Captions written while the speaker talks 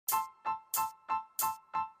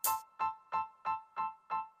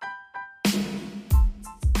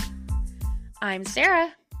I'm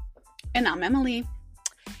Sarah. And I'm Emily.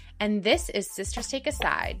 And this is Sisters Take a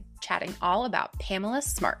Side, chatting all about Pamela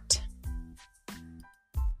Smart.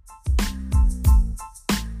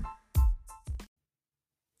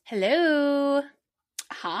 Hello.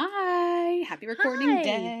 Hi. Happy recording Hi.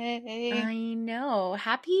 day. I know.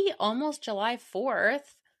 Happy almost July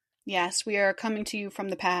 4th. Yes, we are coming to you from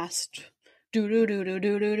the past. Do do do do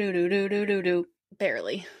do do do do do do do.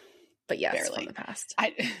 Barely. But yes, Barely. from the past.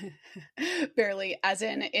 Barely, as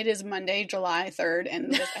in it is Monday, July 3rd,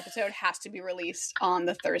 and this episode has to be released on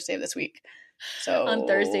the Thursday of this week. So on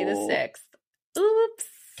Thursday the 6th. Oops.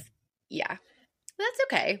 Yeah. That's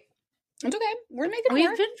okay. It's okay. We're making it We've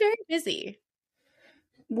work. been very busy.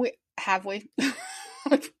 Have we? I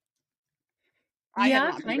Yeah, have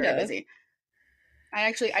not been kind very of. busy.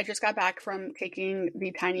 I just got back from taking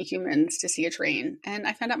the tiny humans to see a train, and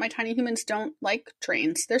I found out my tiny humans don't like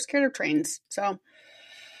trains. They're scared of trains, so.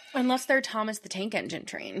 Unless they're Thomas the Tank Engine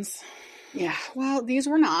trains. Yeah, well, these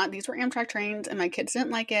were not. These were Amtrak trains, and my kids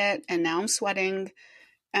didn't like it, and now I'm sweating,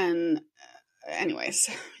 and anyways,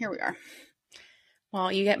 here we are. Well,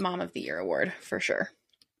 you get Mom of the Year award, for sure.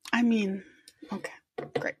 I mean, okay,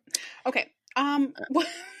 great. Okay, what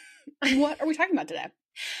are we talking about today?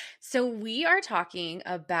 So we are talking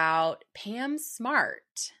about Pam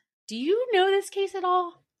Smart. Do you know this case at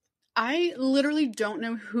all? I literally don't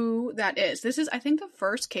know who that is. This is, I think, the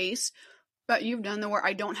first case that you've done where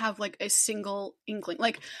I don't have like a single inkling.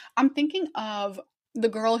 Like, I'm thinking of the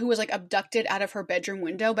girl who was like abducted out of her bedroom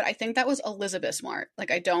window, but I think that was Elizabeth Smart.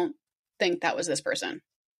 Like, I don't think that was this person.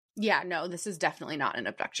 Yeah, no, this is definitely not an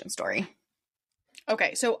abduction story.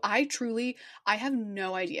 Okay, so I have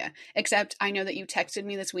no idea, except I know that you texted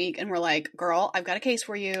me this week and were like, girl, I've got a case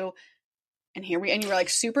for you. And you were like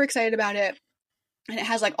super excited about it. And it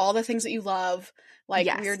has like all the things that you love, like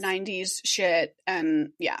Yes. weird 90s shit.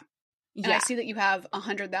 And yeah. And I see that you have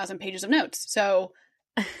 100,000 pages of notes. So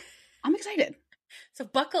I'm excited. So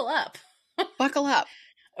buckle up. Buckle up.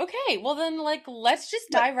 Okay, well then, like, let's just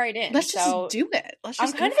dive right in. Let's just do it.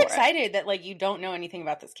 I'm kind of excited that, like, you don't know anything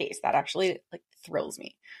about this case. That actually, like, thrills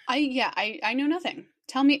me. I know nothing.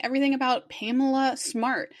 Tell me everything about Pamela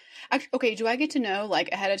Smart. Okay, do I get to know, like,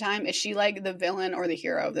 ahead of time, is she, like, the villain or the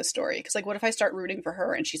hero of this story? Because, like, what if I start rooting for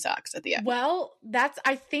her and she sucks at the end? Well,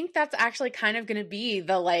 I think that's actually kind of going to be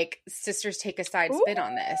the, like, Sisters Take a Side spin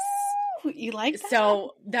on this. You like that?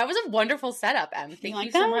 So that was a wonderful setup, Em. Thank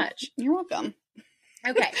you so much. You're welcome.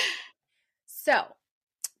 Okay. So,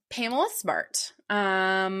 Pamela Smart.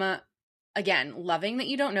 Again, loving that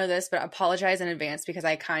you don't know this, but apologize in advance because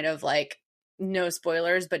I kind of like no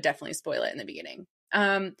spoilers, but definitely spoil it in the beginning.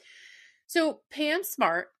 So Pam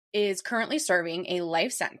Smart is currently serving a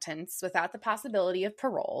life sentence without the possibility of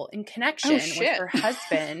parole in connection with her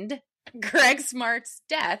husband, Greg Smart's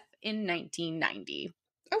death in 1990.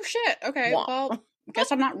 Oh shit. Okay. Well, I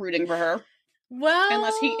guess I'm not rooting for her. Well,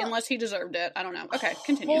 unless he deserved it. I don't know. Okay,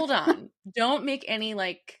 continue. Hold on. Don't make any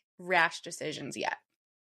like rash decisions yet.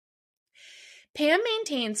 Pam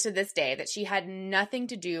maintains to this day that she had nothing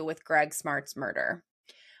to do with Greg Smart's murder.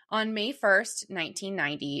 On May 1st,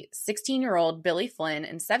 1990, 16-year-old Billy Flynn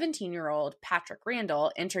and 17-year-old Patrick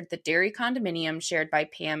Randall entered the dairy condominium shared by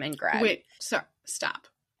Pam and Greg. Wait, stop.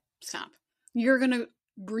 You're going to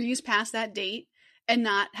breeze past that date and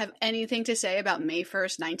not have anything to say about May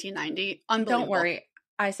 1st, 1990? Unbelievable. Don't worry.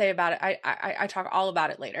 I say about it. I talk all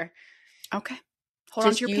about it later. Okay. Hold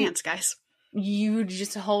on to your pants, guys. You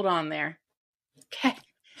just hold on there. Okay.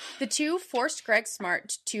 The two forced Greg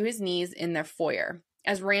Smart to his knees in their foyer.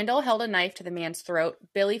 As Randall held a knife to the man's throat,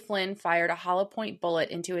 Billy Flynn fired a hollow point bullet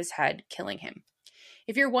into his head, killing him.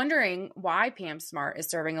 If you're wondering why Pam Smart is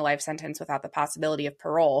serving a life sentence without the possibility of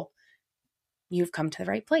parole, you've come to the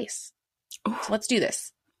right place. So let's do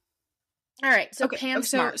this. All right. So Pam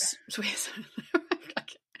Smart.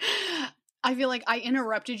 I feel like I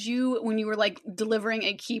interrupted you when you were like delivering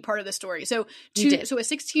a key part of the story. So a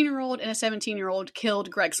 16-year-old and a 17-year-old killed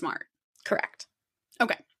Greg Smart. Correct.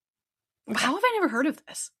 Okay. How have I never heard of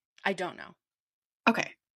this? I don't know.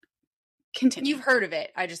 Okay. Continue. You've heard of it.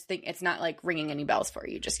 I just think it's not like ringing any bells for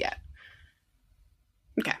you just yet.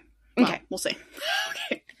 Okay. Well, we'll see.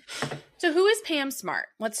 Okay. So who is Pam Smart?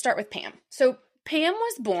 Let's start with Pam. So Pam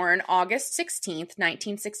was born August 16th,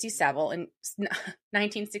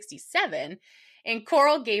 1967 in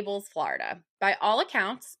Coral Gables, Florida. By all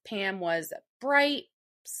accounts, Pam was bright,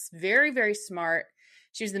 very, very smart.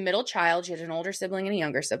 She was the middle child. She had an older sibling and a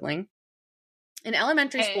younger sibling. In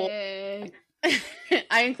elementary school,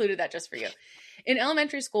 I included that just for you. In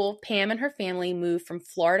elementary school, Pam and her family moved from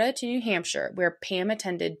Florida to New Hampshire, where Pam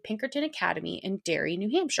attended Pinkerton Academy in Derry, New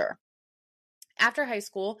Hampshire. After high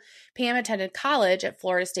school, Pam attended college at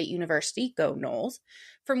Florida State University, go Noles,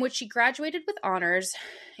 from which she graduated with honors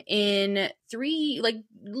in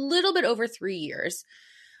little bit over 3 years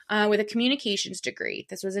with a communications degree.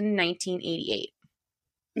 This was in 1988.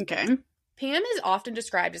 Okay. Pam is often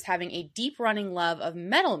described as having a deep-running love of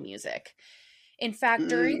metal music. In fact,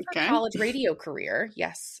 during her Okay. college radio career,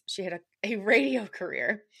 yes, she had a radio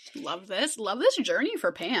career. Love this journey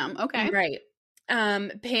for Pam. Okay. Right.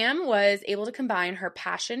 Pam was able to combine her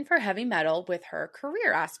passion for heavy metal with her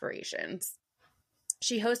career aspirations.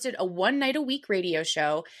 She hosted a one-night-a-week radio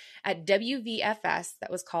show at WVFS that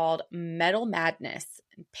was called Metal Madness.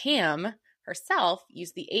 And Pam herself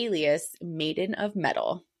used the alias Maiden of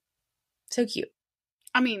Metal. So cute.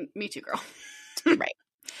 I mean, me too, girl. Right.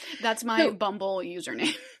 That's my Bumble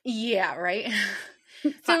username. Yeah, right.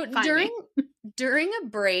 So during a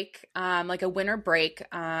break, like a winter break,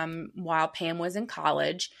 while Pam was in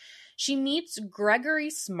college, she meets Gregory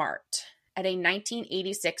Smart at a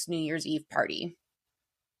 1986 New Year's Eve party.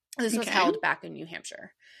 This was held back in New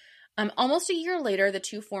Hampshire. Almost a year later, the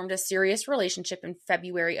two formed a serious relationship in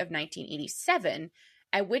February of 1987,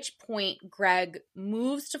 at which point Greg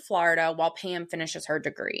moves to Florida while Pam finishes her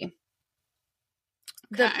degree.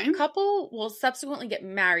 The couple will subsequently get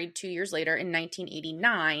married 2 years later in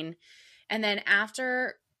 1989. And then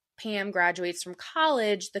after Pam graduates from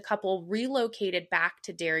college, the couple relocated back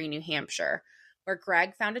to Derry, New Hampshire, where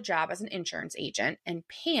Greg found a job as an insurance agent and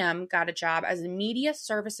Pam got a job as a media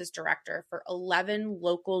services director for 11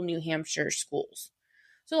 local New Hampshire schools.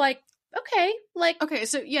 So okay,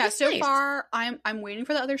 so yeah, so nice. Far I'm waiting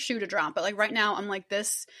for the other shoe to drop, but like right now I'm like,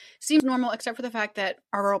 this seems normal except for the fact that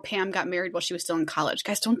our girl Pam got married while she was still in college.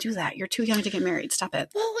 Guys, don't do that. You're too young to get married. Stop it.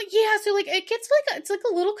 Well, yeah, so like it gets it's a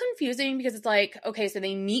little confusing because it's like, okay, so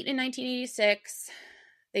they meet in 1986,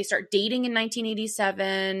 they start dating in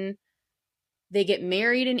 1987, they get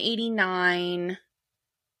married in 89.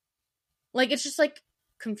 Like it's just like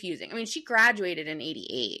confusing. I mean, she graduated in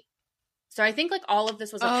 88. So I think like all of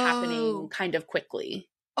this was happening kind of quickly.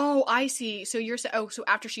 Oh, I see. So you're saying, so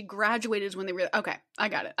after she graduated is when they really, okay, I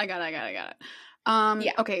got it.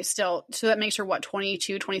 Yeah. Okay, still, so that makes her what,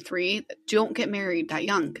 22, 23? Don't get married that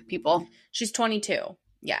young, people. She's 22.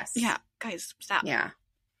 Yes. Yeah, guys, stop. Yeah.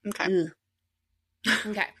 Okay.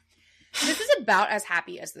 Okay. This is about as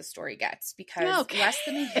happy as the story gets because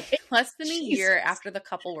less than a year after the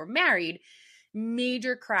couple were married,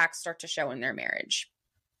 major cracks start to show in their marriage.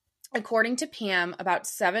 According to Pam, about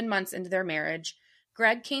 7 months into their marriage,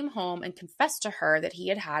 Greg came home and confessed to her that he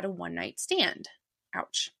had had a one-night stand.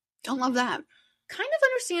 Ouch. Don't love that. Kind of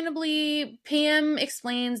understandably, Pam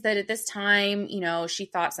explains that at this time, she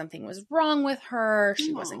thought something was wrong with her.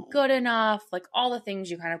 She wasn't good enough. Like all the things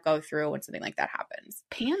you kind of go through when something like that happens.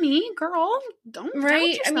 Pammy, girl, don't doubt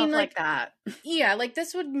yourself like that. Yeah, like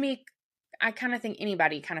this would make, I kind of think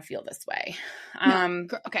anybody kind of feel this way.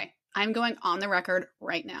 Okay. I'm going on the record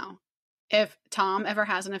right now. If Tom ever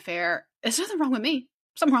has an affair, there's nothing wrong with me.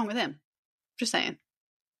 Something wrong with him. Just saying.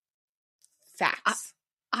 Facts.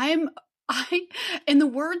 I, in the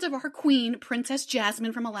words of our queen, Princess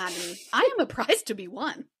Jasmine from Aladdin, I am a prize to be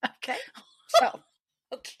won. Okay? So.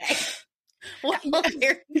 Okay. Well, no.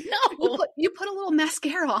 You put a little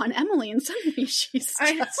mascara on Emily and suddenly she's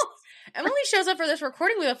just... Emily shows up for this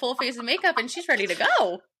recording with a full face of makeup and she's ready to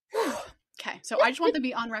go. Okay, so I just want to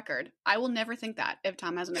be on record. I will never think that if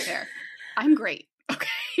Tom has an affair. I'm great.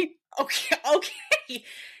 Okay. Okay.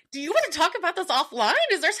 Do you want to talk about this offline?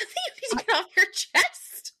 Is there something you need to get off your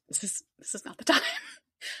chest? This is not the time.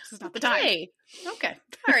 This is not the time. Okay.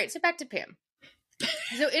 All right, so back to Pam.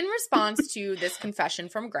 So in response to this confession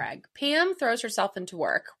from Greg, Pam throws herself into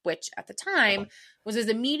work, which at the time was as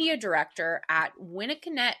a media director at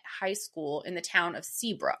Winnicott High School in the town of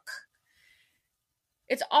Seabrook.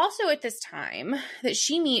 It's also at this time that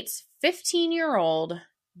she meets 15-year-old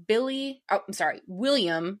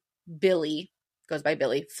William Billy, goes by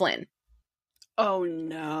Billy, Flynn. Oh,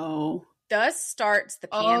 no. Thus starts the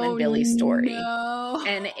Pam and Billy story. No.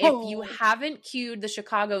 And if you haven't cued the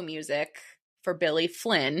Chicago music for Billy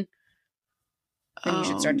Flynn, then you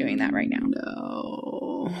should start doing that right now.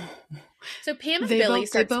 No. So Pam and Billy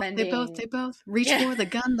start spending... They both reach for the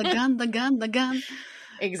gun.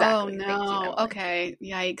 Exactly. Oh, no. Okay.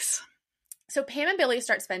 Yikes. So Pam and Billy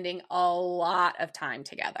start spending a lot of time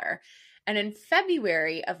together. And in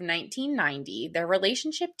February of 1990, their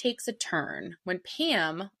relationship takes a turn when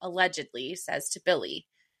Pam allegedly says to Billy,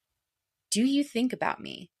 "Do you think about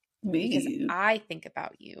me? Because I think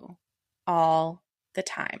about you all the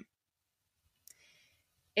time."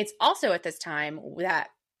 It's also at this time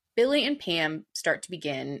that Billy and Pam start to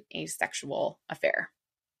begin a sexual affair.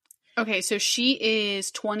 Okay, so she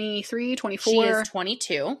is 23, She is 24.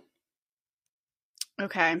 22.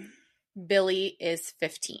 Okay. Billy is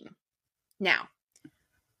 15. Now,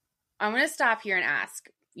 I'm going to stop here and ask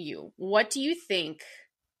you, what do you think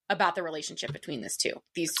about the relationship between these two?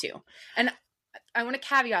 And I want to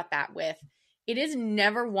caveat that with, it is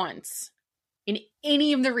never once in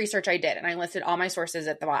any of the research I did, and I listed all my sources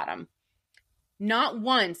at the bottom, not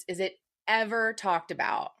once is it ever talked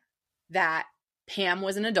about that Pam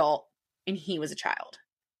was an adult and he was a child.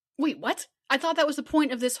 Wait, what? I thought that was the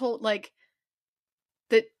point of this whole, like,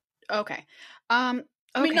 that, okay. Okay.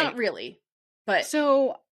 I mean, not really, but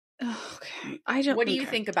So, okay. what do you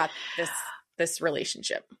think about this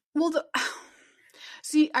relationship? Well,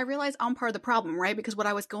 see, I realize I'm part of the problem, right? Because what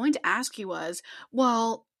I was going to ask you was,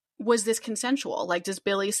 well, was this consensual? Like, does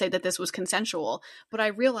Billy say that this was consensual? But I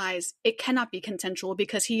realize it cannot be consensual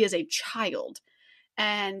because he is a child.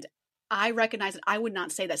 And I recognize that I would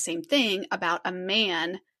not say that same thing about a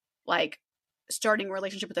man, like, starting a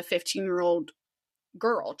relationship with a 15-year-old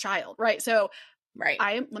child, right? So, Right.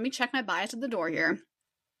 let me check my bias at the door here.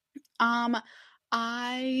 I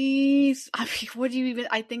mean, what do you even,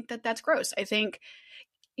 I think that that's gross. I think,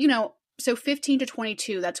 so 15 to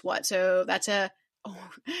 22, that's what? So that's a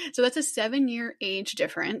 7-year age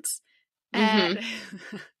difference. And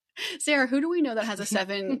Sarah, who do we know that has a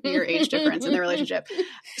 7-year age difference in their relationship?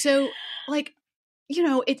 So, like,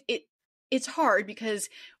 it's hard because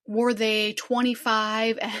were they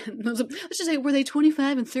 25 and let's just say, were they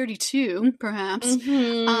 25 and 32 perhaps?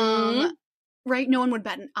 Right? No one would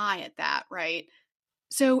bat an eye at that, right?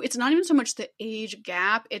 So it's not even so much the age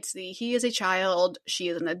gap, it's he is a child, she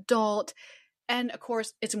is an adult. And of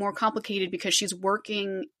course, it's more complicated because it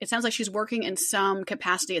sounds like she's working in some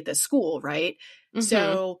capacity at this school, right?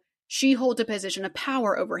 So she holds a position of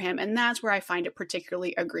power over him. And that's where I find it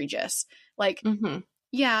particularly egregious. Like,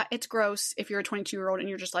 yeah, it's gross if you're a 22-year-old and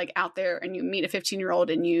you're just like out there and you meet a 15-year-old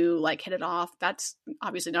and you like hit it off. That's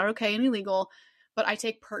obviously not okay and illegal. But I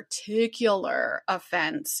take particular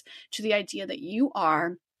offense to the idea that you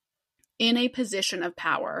are in a position of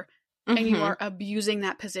power and you are abusing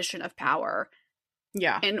that position of power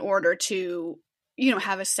in order to,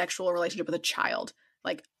 have a sexual relationship with a child.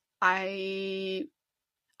 Like, I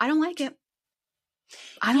don't like it.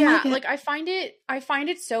 I don't like it. Like I find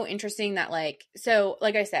it so interesting that like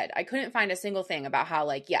I said, I couldn't find a single thing about how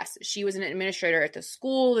like, yes, she was an administrator at the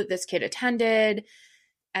school that this kid attended,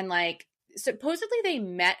 and like supposedly they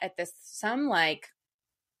met at this some like,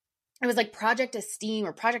 it was like Project Esteem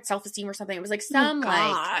or Project Self-Esteem or something. It was like some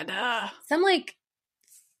like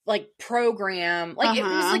program. Like it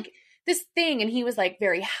was like this thing, and he was like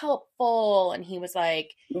very helpful, and he was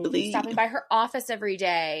like stopping by her office every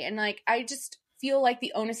day. And like I just feel like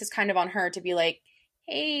the onus is kind of on her to be like,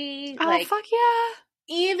 hey, like fuck yeah.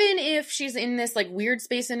 Even if she's in this like weird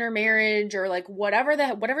space in her marriage or like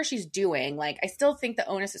whatever she's doing, like I still think the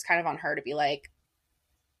onus is kind of on her to be like,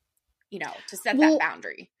 to set that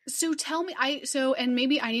boundary. So tell me, and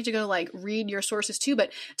maybe I need to go like read your sources too,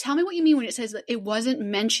 but tell me what you mean when it says that it wasn't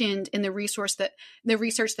mentioned in the research that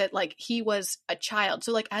like he was a child.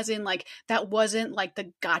 So like, as in like, that wasn't like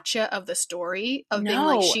the gotcha of the story of being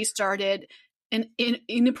like, she started an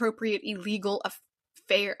inappropriate, illegal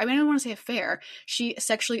affair. I mean, I don't want to say affair. She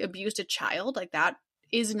sexually abused a child. Like, that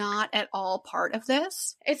is not at all part of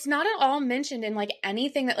this. It's not at all mentioned in like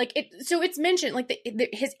anything that like it. So it's mentioned like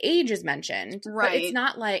his age is mentioned, right? But it's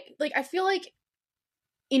not like I feel like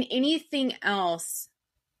in anything else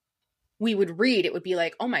we would read, it would be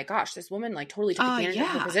like, oh my gosh, this woman like totally took advantage of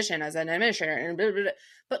her position as an administrator, and blah, blah, blah.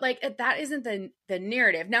 But like that isn't the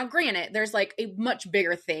narrative. Now, granted, there's like a much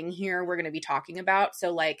bigger thing here we're going to be talking about.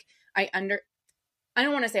 So like I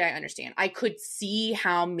don't want to say I understand. I could see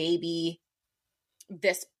how maybe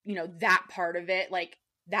this, that part of it, like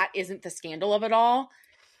that isn't the scandal of it all.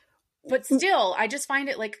 But still, I just find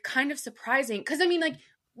it like kind of surprising. Because I mean, like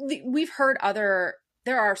we've heard there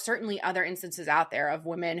are certainly other instances out there of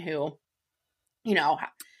women who,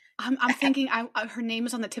 I'm thinking her name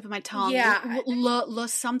is on the tip of my tongue. Yeah. La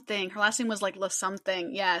something. Her last name was like La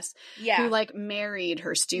something. Yes. Yeah. Who like married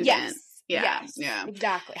her student. Yes. Yeah. Yes. Yeah.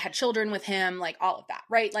 Exactly. Had children with him, like all of that.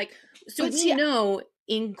 Right. Like, so we know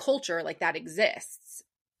in culture like that exists.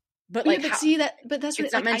 But like, that's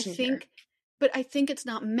what like, I think. Here. But I think it's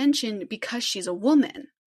not mentioned because she's a woman.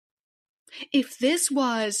 If this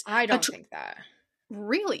was, I don't think that.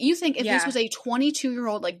 Really? You think if this was a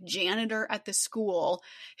 22-year-old like janitor at the school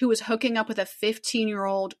who was hooking up with a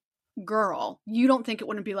 15-year-old girl, you don't think it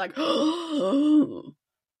wouldn't be like, oh.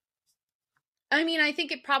 I mean, I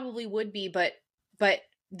think it probably would be, but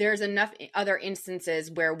there's enough other instances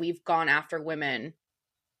where we've gone after women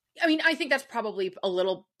I mean, I think that's probably a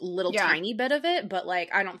little Yeah. tiny bit of it, but like,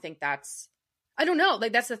 I don't think that's, I don't know.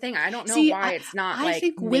 Like, that's the thing. I don't know See, why it's not I like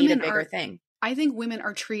think made a women bigger are thing. I think women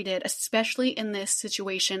are treated, especially in this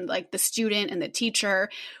situation, like the student and the teacher,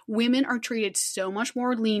 women are treated so much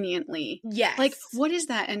more leniently. Like, Yes. what is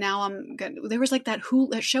that? And now I'm good. There was like that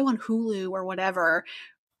show on Hulu or whatever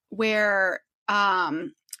where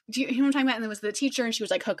do you know what I'm talking about? And there was the teacher and she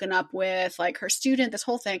was like hooking up with like her student, this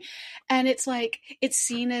whole thing. And it's like it's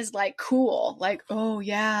seen as like cool, like, oh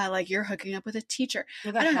yeah, like you're hooking up with a teacher.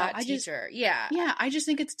 With a I don't know. hot teacher. Yeah. Yeah, I just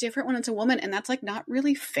think it's different when it's a woman, and that's like not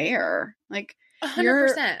really fair. Like you're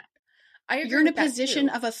 100%. I you're agree in a with that position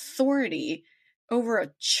too. of authority over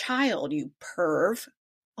a child, you perv.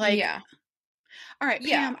 Like, Yeah. all right,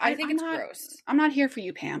 Yeah. Pam, I think it's gross. I'm not here for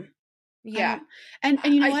you, Pam. I Yeah. don't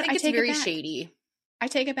and you know I what? think I it's take it very back. shady. I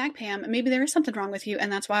take it back, Pam. Maybe there is something wrong with you,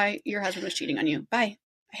 and that's why your husband was cheating on you. Bye.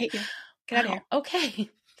 I hate you. Get out of Wow. here. Okay.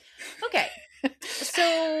 Okay.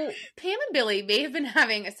 So Pam and Billy may have been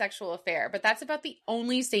having a sexual affair, but that's about the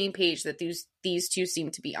only same page that these two seem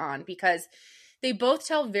to be on, because they both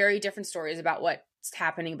tell very different stories about what's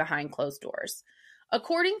happening behind closed doors.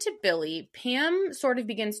 According to Billy, Pam sort of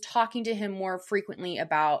begins talking to him more frequently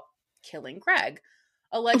about killing Greg,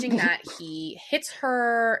 alleging that he hits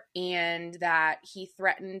her and that he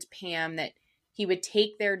threatened Pam that he would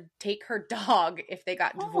take her dog if they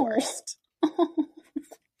got divorced. Oh.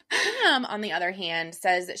 Pam, on the other hand,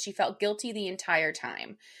 says that she felt guilty the entire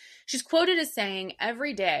time. She's quoted as saying,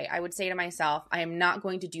 "Every day I would say to myself, I am not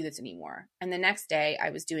going to do this anymore. And the next day I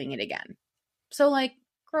was doing it again." So, like,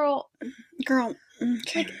 girl,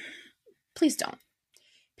 Okay. like, please don't.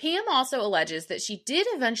 Pam also alleges that she did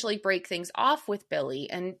eventually break things off with Billy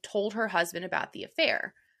and told her husband about the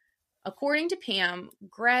affair. According to Pam,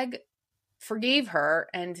 Greg forgave her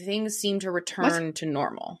and things seemed to return to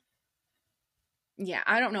normal. Yeah,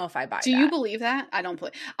 I don't know if I buy Do that. you believe that? I don't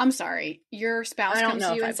believe. I'm sorry. Your spouse I don't comes know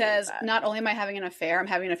to if you I and believe says, that. "Not only am I having an affair, I'm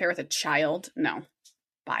having an affair with a child." No.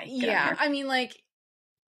 Bye. Get out of Yeah, here. I mean, like,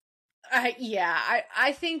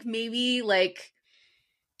 I think maybe like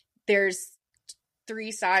there's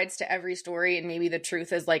three sides to every story, and maybe the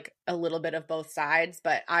truth is like a little bit of both sides,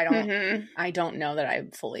 but I don't know that I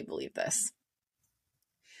fully believe this.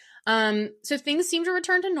 So things seem to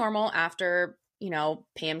return to normal after,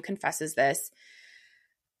 Pam confesses this.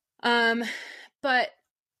 But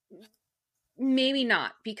maybe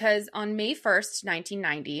not, because on May 1st,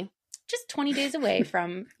 1990, just 20 days away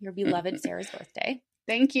from your beloved Sarah's birthday.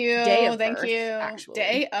 Thank you. Day of Thank birth, you. actually.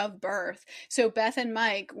 Day of birth. So Beth and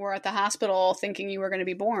Mike were at the hospital thinking you were going to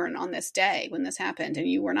be born on this day when this happened, and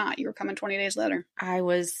you were not. You were coming 20 days later. It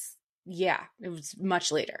was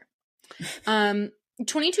much later.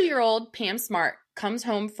 22-year-old Pam Smart comes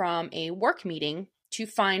home from a work meeting to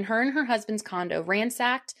find her and her husband's condo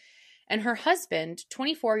ransacked and her husband,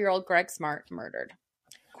 24-year-old Greg Smart, murdered.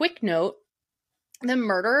 Quick note, the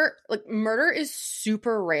murder is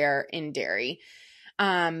super rare in Derry,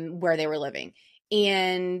 where they were living.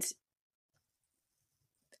 And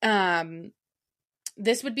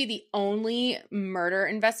this would be the only murder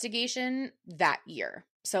investigation that year.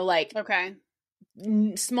 So like, okay,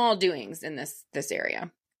 small doings in this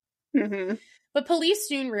area. Mm-hmm. But police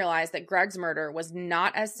soon realized that Greg's murder was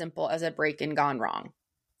not as simple as a break-in gone wrong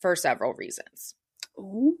for several reasons.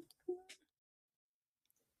 Ooh.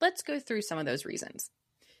 Let's go through some of those reasons.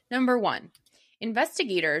 Number 1,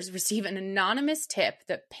 investigators receive an anonymous tip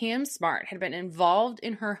that Pam Smart had been involved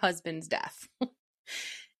in her husband's death.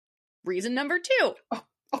 Reason number 2. Oh,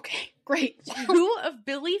 okay, great. 2 of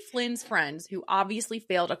Billy Flynn's friends, who obviously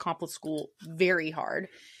failed to accomplish school very hard,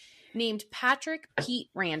 named Patrick Pete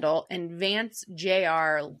Randall and Vance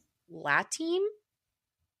J.R. Latime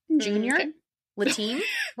Jr. Okay. Latime?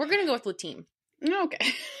 We're going to go with Latime.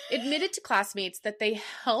 Okay. Admitted to classmates that they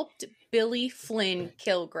helped Billy Flynn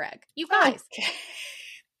kill Greg. You guys,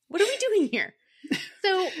 what are we doing here?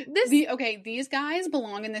 So these guys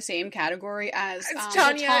belong in the same category as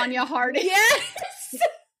Tanya Harding. Yes!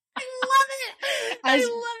 I love it. I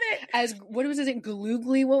love it. As what was it?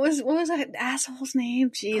 Gloogly? What was that asshole's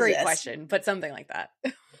name? Jesus. Great question, but something like that.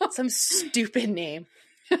 Some stupid name.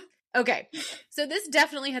 Okay, so this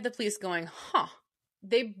definitely had the police going, huh.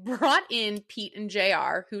 They brought in Pete and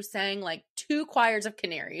JR, who sang like 2 choirs of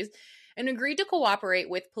canaries, and agreed to cooperate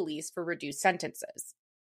with police for reduced sentences.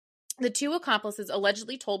 The 2 accomplices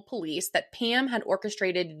allegedly told police that Pam had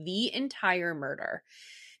orchestrated the entire murder.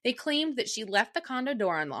 They claimed that she left the condo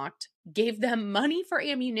door unlocked, gave them money for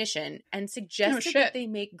ammunition, and suggested that they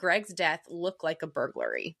make Greg's death look like a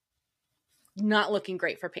burglary. Not looking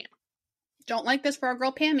great for Pam. Don't like this for our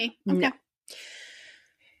girl Pammy. Okay. No.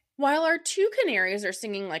 While our two canaries are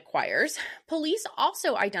singing like choirs, police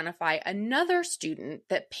also identify another student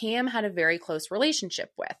that Pam had a very close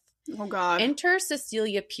relationship with. Oh, God. Enter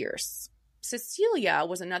Cecilia Pierce. Cecilia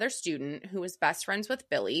was another student who was best friends with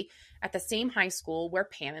Billy at the same high school where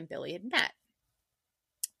Pam and Billy had met.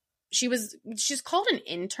 She's called an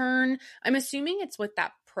intern. I'm assuming it's with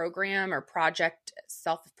that program or Project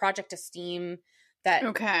Esteem that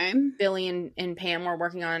Billy and Pam were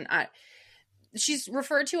working on. She's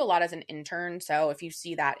referred to a lot as an intern, so if you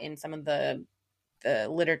see that in some of the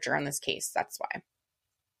literature on this case, that's why.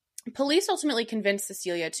 Police ultimately convinced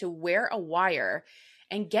Cecilia to wear a wire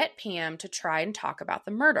and get Pam to try and talk about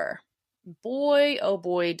the murder. Boy, oh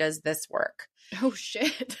boy, does this work. Oh,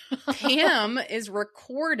 shit. Pam is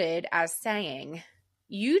recorded as saying,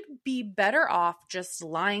 "You'd be better off just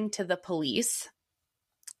lying to the police,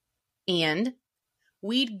 and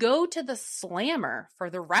we'd go to the slammer for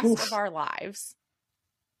the rest of our lives.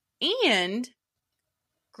 And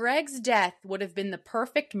Greg's death would have been the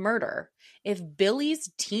perfect murder if Billy's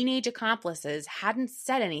teenage accomplices hadn't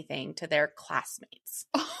said anything to their classmates."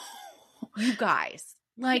 Oh. You guys,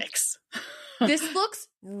 like, this looks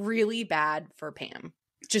really bad for Pam.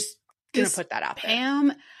 Just gonna put that out there.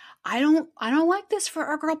 Pam, I don't like this for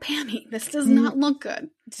our girl Pammy. This does not look good.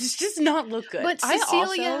 This does not look good. But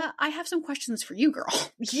Cecilia, I have some questions for you, girl.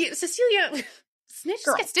 Yeah, Cecilia,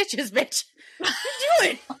 snitches get stitches, bitch. What are you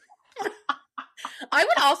doing? I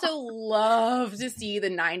would also love to see the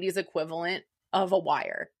 90s equivalent of a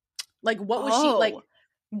wire. Like, what was she, like,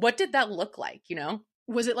 what did that look like, you know?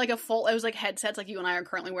 Was it like it was like headsets like you and I are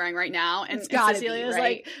currently wearing right now? And Cecilia's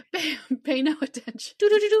right? Like, pay no attention.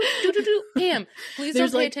 Pam, please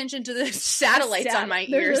don't pay attention to the satellites on my ears.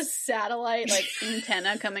 There's a satellite, like,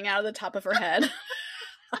 antenna coming out of the top of her head.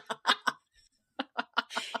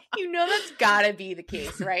 You know that's gotta be the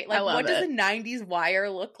case, right? Like, what does a 90s wire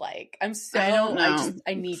look like? I don't know.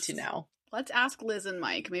 I need to know. Let's ask Liz and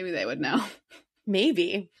Mike. Maybe they would know.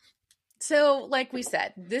 Maybe. So, like we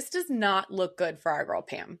said, this does not look good for our girl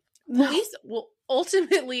Pam. Police will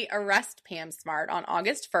ultimately arrest Pam Smart on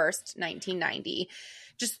August 1st, 1990,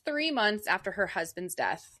 just 3 months after her husband's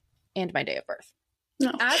death and my day of birth.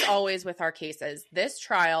 No. As always with our cases, this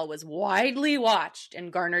trial was widely watched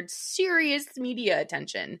and garnered serious media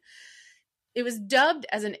attention. It was dubbed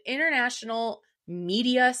as an international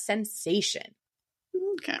media sensation.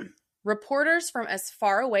 Okay. Reporters from as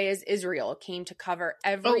far away as Israel came to cover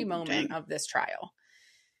every moment of this trial.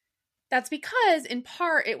 That's because, in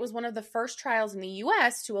part, it was one of the first trials in the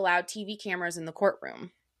U.S. to allow TV cameras in the courtroom.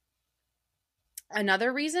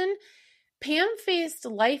 Another reason, Pam faced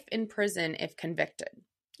life in prison if convicted.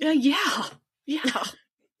 Yeah.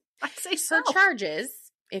 I'd say so. Her charges,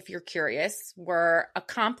 if you're curious, were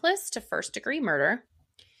accomplice to first-degree murder,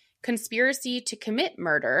 conspiracy to commit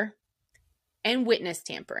murder, and witness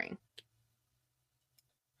tampering.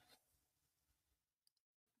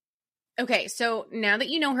 Okay, so now that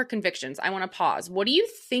you know her convictions, I want to pause. What do you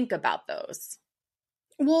think about those?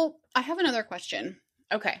 Well, I have another question.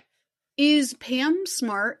 Okay. Is Pam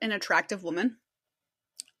Smart an attractive woman?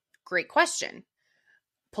 Great question.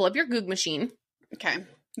 Pull up your Goog machine. Okay.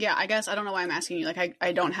 Yeah, I guess I don't know why I'm asking you. Like,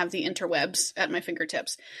 I don't have the interwebs at my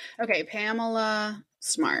fingertips. Okay, Pamela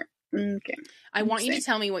Smart. Okay. I want you to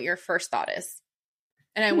tell me what your first thought is.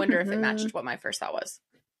 And I wonder if it matched what my first thought was.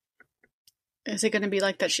 Is it going to be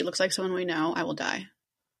like that she looks like someone we know? I will die.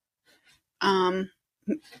 Oh,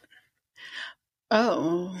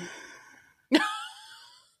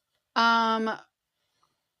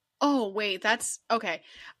 wait, that's okay.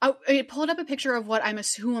 I pulled up a picture of what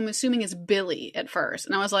who I'm assuming is Billy at first.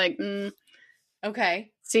 And I was like,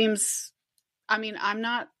 okay. Seems, I mean, I'm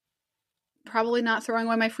probably not throwing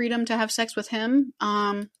away my freedom to have sex with him.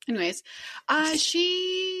 Anyways, okay.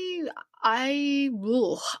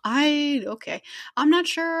 I'm not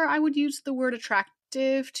sure I would use the word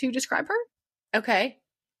attractive to describe her. Okay.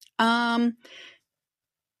 Yeah,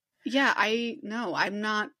 I'm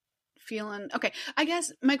not feeling okay. I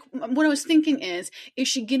guess what I was thinking is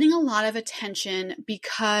she getting a lot of attention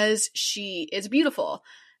because she is beautiful?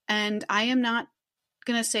 And I am not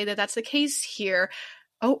gonna say that that's the case here.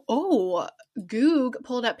 Goog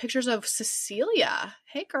pulled up pictures of Cecilia.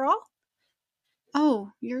 Hey, girl.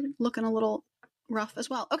 Oh, you're looking a little rough as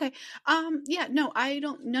well. Okay. Yeah, no,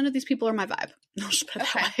 none of these people are my vibe. I'll just put it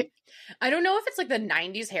that way. I don't know if it's like the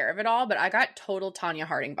 90s hair of it all, but I got total Tanya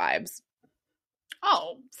Harding vibes.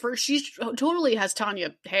 Oh, she totally has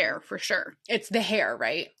Tanya hair, for sure. It's the hair,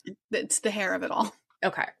 right? It's the hair of it all.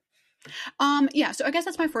 Okay. Yeah, so I guess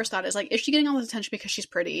that's my first thought is, like, is she getting all this attention because she's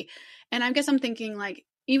pretty? And I guess I'm thinking, like,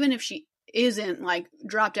 even if she isn't like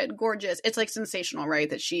drop dead gorgeous. It's like sensational, right?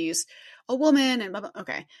 That she's a woman and blah, blah.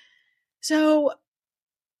 Okay. So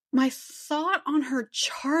my thought on her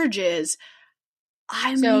charges,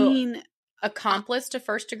 I mean, accomplice to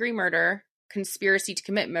first degree murder, conspiracy to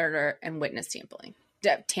commit murder, and witness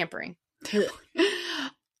tampering.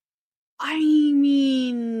 I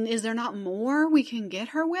mean, is there not more we can get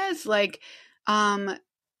her with? Like,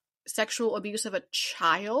 sexual abuse of a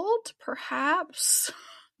child, perhaps?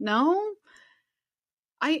 No?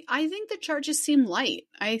 I think the charges seem light.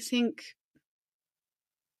 I think,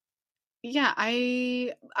 yeah,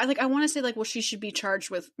 I want to say like, well, she should be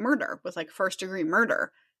charged with murder, with like first degree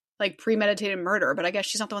murder, like premeditated murder, but I guess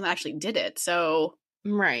she's not the one that actually did it. So,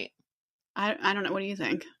 right. I don't know. What do you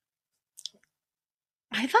think?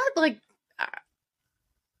 I thought like,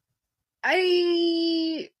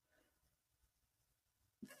 I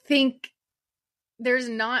think there's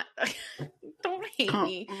not. Don't hate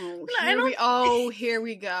me. Here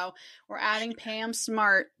we go. We're adding Pam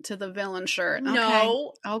Smart to the villain shirt. Okay.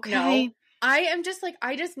 No. Okay. No. I am just like,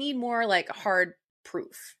 I just need more like hard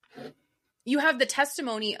proof. You have the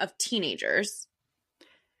testimony of teenagers.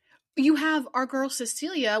 You have our girl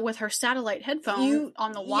Cecilia with her satellite headphone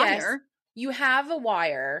on the wire. Yes, you have a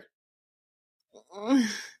wire.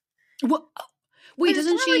 What? Wait,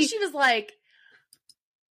 doesn't she? Like she was like,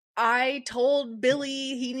 I told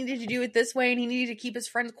Billy he needed to do it this way and he needed to keep his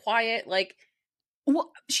friends quiet. Like,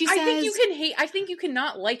 well, she says, I think you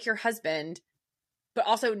cannot like your husband, but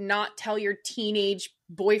also not tell your teenage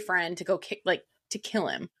boyfriend to go to kill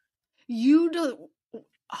him. You don't.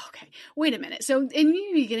 Okay, wait a minute. So, and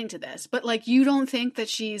you may be getting to this, but like, you don't think that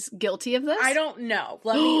she's guilty of this? I don't know.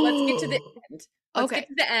 Let's get to the end. Let's get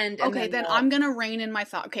to the end. Okay, then I'm gonna rein in my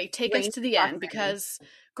thought. Okay, take us to the end because,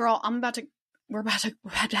 girl, we're about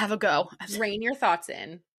to have a go. Rein your thoughts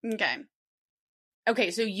in. Okay.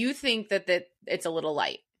 Okay, so you think that it's a little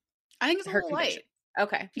light? I think it's a little light.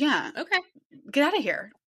 Okay. Yeah. Okay. Get out of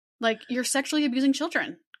here. Like, you're sexually abusing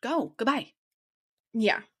children. Go. Goodbye.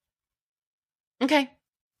 Yeah. Okay.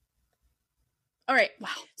 All right. Wow.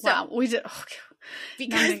 So, we did. Oh,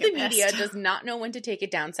 because the media does not know when to take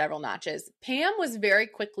it down several notches, Pam was very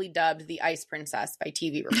quickly dubbed the Ice Princess by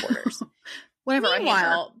TV reporters. Whatever.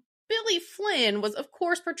 Meanwhile, Billy Flynn was, of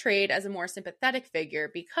course, portrayed as a more sympathetic figure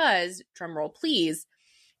because, drumroll please,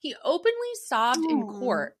 he openly sobbed in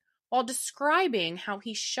court while describing how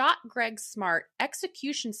he shot Greg Smart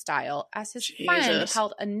execution style as his friend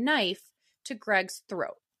held a knife to Greg's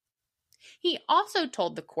throat. He also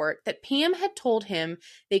told the court that Pam had told him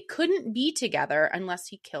they couldn't be together unless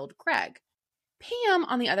he killed Greg. Pam,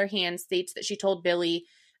 on the other hand, states that she told Billy,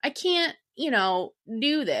 I can't,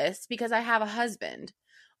 do this because I have a husband.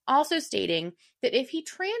 Also stating that if he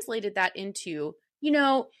translated that into,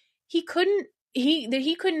 he couldn't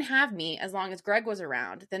have me as long as Greg was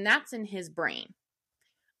around, then that's in his brain.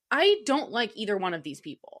 I don't like either one of these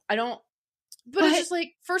people. I don't, but it's just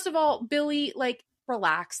like, first of all, Billy, like,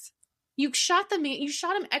 relax. You shot the man, you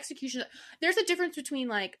shot him execution. There's a difference between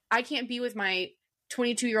like, I can't be with my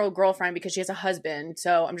 22-year-old girlfriend because she has a husband,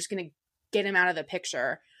 so I'm just going to get him out of the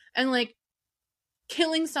picture. And like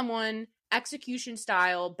killing someone execution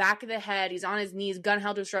style, back of the head, he's on his knees, gun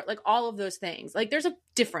held to his throat, like all of those things. Like there's a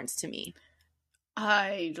difference to me.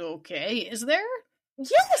 Okay, is there?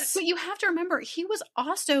 Yes. But you have to remember, he was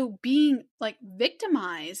also being like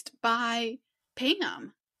victimized by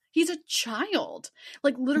Pam. He's a child.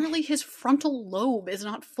 Like, literally, his frontal lobe is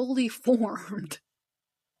not fully formed.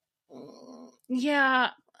 Yeah,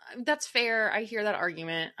 that's fair. I hear that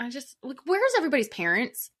argument. I just, like, where's everybody's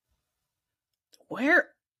parents? Where?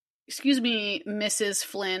 Excuse me, Mrs.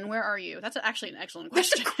 Flynn, where are you? That's actually an excellent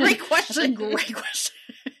question. That's a great question. That's a great question.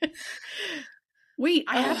 Wait,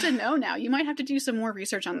 I have to know now. You might have to do some more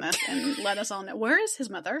research on this and let us all know. Where is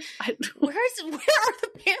his mother? Where are the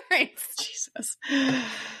parents? Jesus.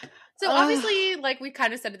 So obviously, like we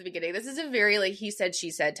kind of said at the beginning, this is a very like he said,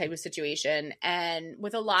 she said type of situation, and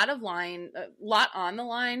with a lot on the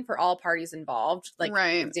line for all parties involved. Like, for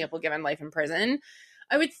example, given life in prison,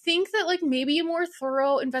 I would think that like maybe a more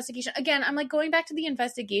thorough investigation. Again, I'm like going back to the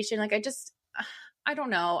investigation. Like I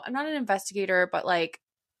don't know. I'm not an investigator, but like,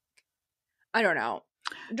 I don't know.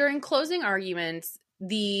 During closing arguments,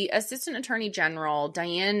 the Assistant Attorney General,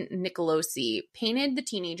 Diane Nicolosi, painted the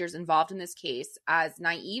teenagers involved in this case as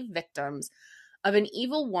naive victims of an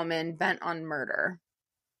evil woman bent on murder.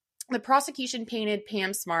 The prosecution painted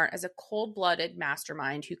Pam Smart as a cold-blooded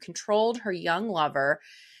mastermind who controlled her young lover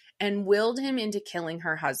and willed him into killing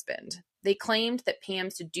her husband. They claimed that Pam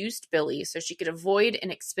seduced Billy so she could avoid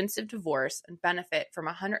an expensive divorce and benefit from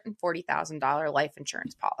a $140,000 life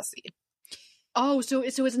insurance policy. Oh, so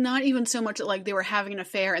it's not even so much that like they were having an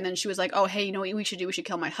affair and then she was like, "Oh, hey, you know what we should do? We should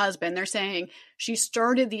kill my husband." They're saying she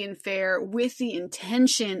started the affair with the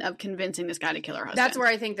intention of convincing this guy to kill her That's husband. where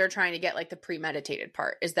I think they're trying to get like the premeditated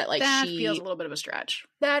part, is that like That feels a little bit of a stretch.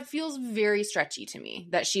 that feels very stretchy to me,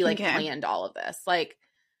 that she like Okay. planned all of this. Like,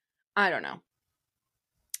 I don't know.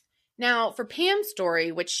 Now, for Pam's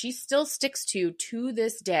story, which she still sticks to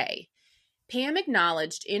this day, Pam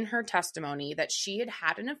acknowledged in her testimony that she had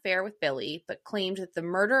had an affair with Billy, but claimed that the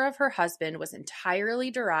murder of her husband was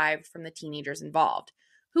entirely derived from the teenagers involved,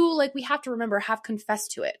 who, like, we have to remember, have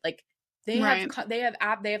confessed to it. Like, Right. they have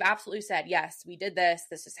absolutely said, yes, we did this.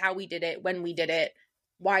 This is how we did it, when we did it,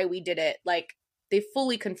 why we did it. Like, they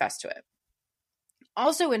fully confessed to it.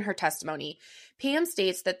 Also in her testimony, Pam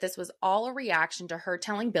states that this was all a reaction to her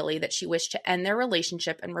telling Billy that she wished to end their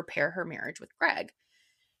relationship and repair her marriage with Greg.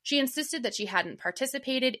 She insisted that she hadn't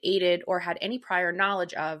participated, aided, or had any prior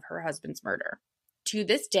knowledge of her husband's murder. To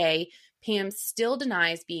this day, Pam still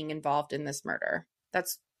denies being involved in this murder.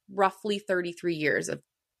 That's roughly 33 years of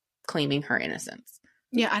claiming her innocence.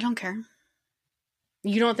 Yeah, I don't care.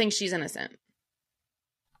 You don't think she's innocent?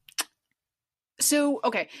 So,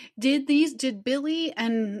 okay, did Billy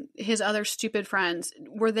and his other stupid friends,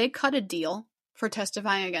 were they cut a deal for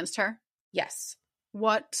testifying against her? Yes.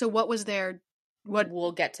 What was their what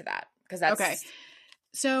We'll get to that, because that's okay.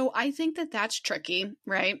 So, I think that that's tricky,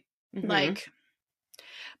 right? Mhm. Like,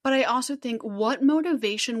 but I also think, what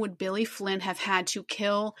motivation would Billy Flynn have had to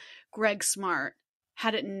kill Greg Smart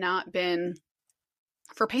had it not been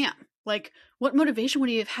for Pam? Like, what motivation would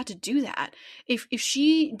he have had to do that? If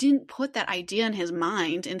she didn't put that idea in his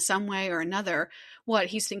mind in some way or another, what,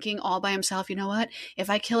 he's thinking all by himself, you know what? If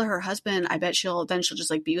I kill her husband, I bet she'll just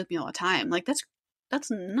like be with me all the time. Like, that's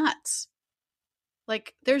nuts.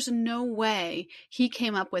 Like, there's no way he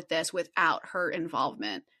came up with this without her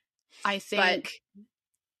involvement. I think.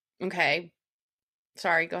 But, okay.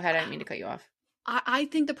 Sorry, go ahead. I didn't mean to cut you off. I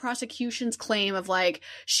think the prosecution's claim of like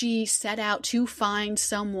she set out to find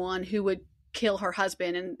someone who would kill her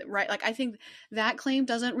husband, and right, like, I think that claim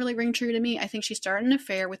doesn't really ring true to me. I think she started an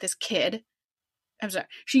affair with this kid. I'm sorry,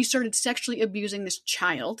 she started sexually abusing this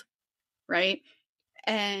child, right?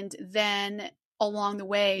 And then along the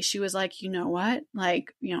way, she was like, you know what?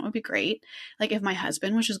 Like, you know, it would be great. Like, if my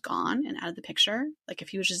husband was just gone and out of the picture, like, if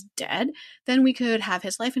he was just dead, then we could have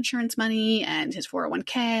his life insurance money and his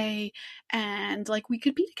 401k, and like, we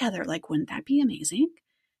could be together. Like, wouldn't that be amazing?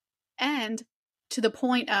 And to the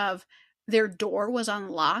point of their door was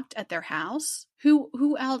unlocked at their house.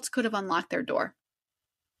 Who else could have unlocked their door?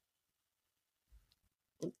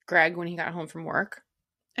 Greg, when he got home from work.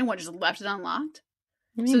 And what, just left it unlocked?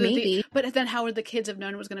 I mean, maybe. But then how would the kids have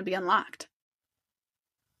known it was going to be unlocked?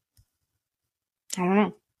 I don't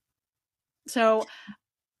know. So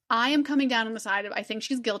I am coming down on the side of, I think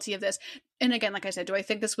she's guilty of this. And again, like I said, do I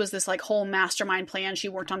think this was this like whole mastermind plan she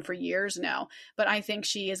worked on for years? No. But I think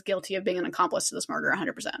she is guilty of being an accomplice to this murder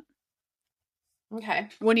 100%. Okay.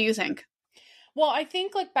 What do you think? Well, I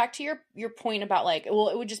think, like, back to your point about, like, well,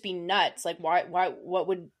 it would just be nuts. Like, why what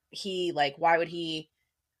would he, like, why would he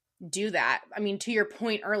do that? I mean, to your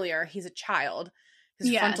point earlier, he's a child.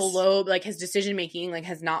 His frontal lobe, like, his decision making, like,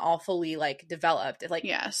 has not all fully, like, developed. Like,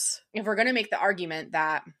 yes, if we're gonna make the argument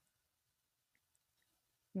that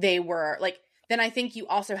they were, like, then I think you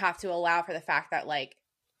also have to allow for the fact that, like,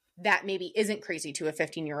 that maybe isn't crazy to a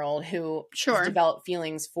 15-year-old who has developed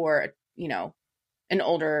feelings for, you know, an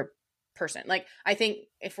older person. Like, I think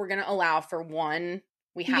if we're gonna allow for one,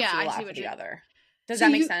 we have to allow for the other. Does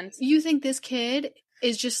that make sense? You think this kid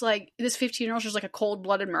is just like, this 15-year-old is just like a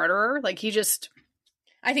cold-blooded murderer? Like, he just...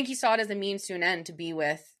 I think he saw it as a means to an end to be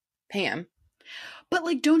with Pam. But,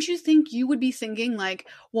 like, don't you think you would be thinking, like,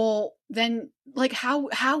 well, then, like, how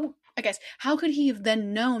I guess, how could he have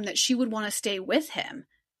then known that she would want to stay with him?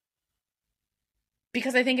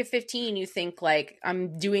 Because I think at 15, you think, like,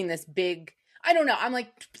 I'm doing this big... I don't know. I'm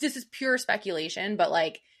like, this is pure speculation, but,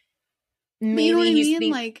 like, maybe you know what I he's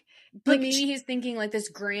mean? Like, maybe he's thinking, like, this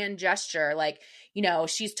grand gesture. Like, you know,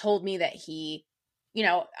 she's told me that he... You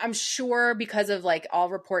know, I'm sure because of, like, all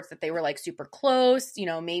reports that they were, like, super close, you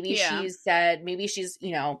know, maybe she's,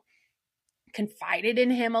 you know, confided in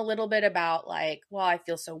him a little bit about, like, well, I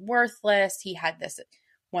feel so worthless. He had this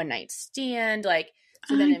one night stand. Like,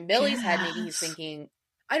 so then in Billy's head, maybe he's thinking,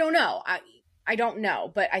 I don't know. I don't know.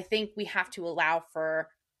 But I think we have to allow for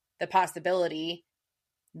the possibility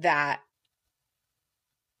that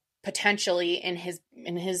potentially in his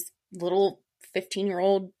little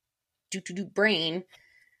 15-year-old do brain,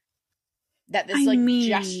 that this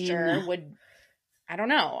gesture would, I don't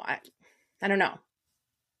know. I don't know.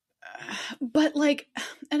 But like,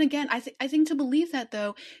 and again, I think to believe that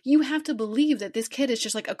though, you have to believe that this kid is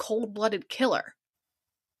just like a cold-blooded killer.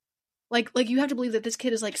 Like you have to believe that this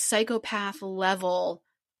kid is like psychopath level,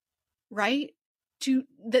 right? To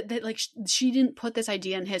that like she didn't put this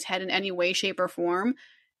idea in his head in any way, shape, or form.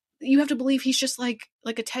 You have to believe he's just like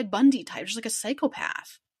a Ted Bundy type, just like a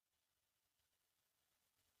psychopath.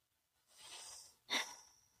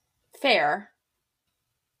 Fair.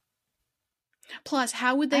 Plus,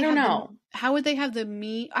 how would they I don't have know. how would they have the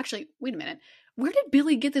me? Actually, wait a minute. Where did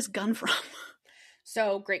Billy get this gun from?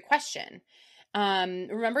 So great question.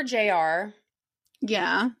 Remember JR?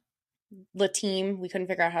 Yeah. Lateem, we couldn't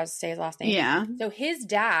figure out how to say his last name. Yeah. So his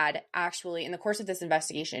dad actually, in the course of this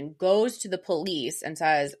investigation, goes to the police and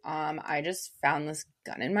says, I just found this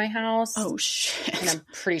gun in my house. Oh, shit. And I'm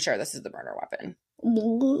pretty sure this is the murder weapon.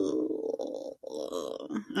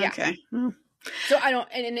 Okay. Yeah. So I don't,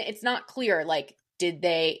 and it's not clear, like, did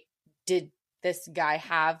this guy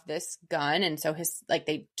have this gun? And so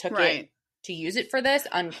they took it to use it for this?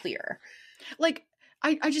 Unclear. Like,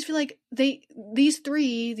 I just feel like these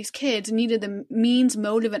kids needed the means,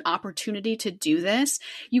 motive, and opportunity to do this.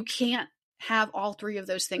 You can't have all three of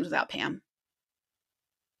those things without Pam.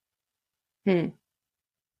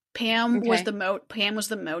 Pam was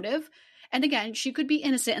the motive. And again, she could be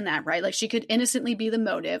innocent in that, right? Like she could innocently be the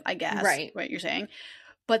motive, I guess. Right. What you're saying.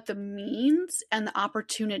 But the means and the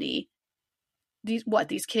opportunity, these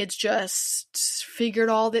kids just figured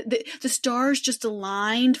all the stars just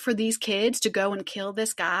aligned for these kids to go and kill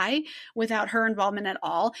this guy without her involvement at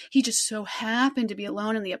all. He just so happened to be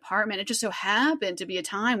alone in the apartment. It just so happened to be a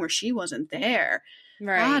time where she wasn't there.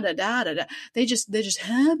 Right. They just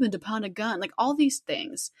happened upon a gun. Like all these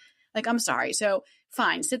things. Like, I'm sorry. So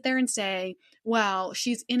fine, sit there and say, well,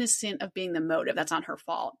 she's innocent of being the motive. That's not her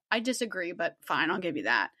fault. I disagree, but fine, I'll give you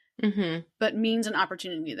that. Mm-hmm. But means and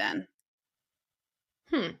opportunity then.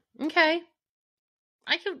 Okay.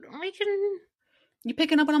 I can. You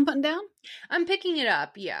picking up what I'm putting down? I'm picking it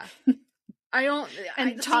up. Yeah. I don't.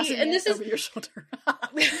 And tossing it over your shoulder.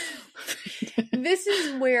 This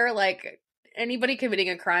is where like anybody committing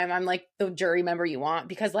a crime, I'm like the jury member you want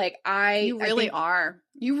because like you really are.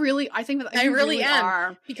 You really. I think that I really am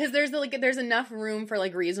are. because there's enough room for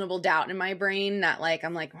like reasonable doubt in my brain that like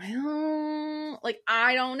I'm like, well, like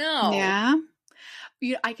I don't know. Yeah.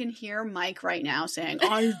 I can hear Mike right now saying,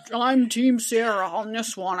 I'm Team Sarah on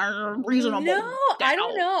this one. I'm reasonable. No, doubt. I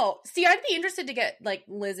don't know. See, I'd be interested to get like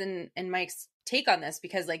Liz and Mike's take on this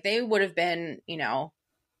because like they would have been,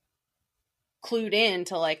 clued in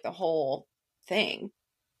to like the whole thing.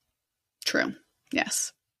 True.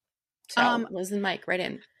 Yes. So Liz and Mike, right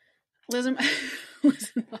in. Liz and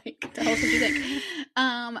Mike, tell us what you think.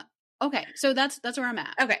 Okay, so that's where I'm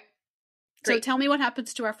at. Okay. Great. So tell me what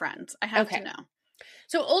happens to our friends. I have to know.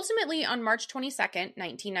 So ultimately, on March 22nd,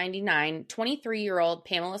 1999, 23-year-old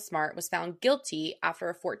Pamela Smart was found guilty after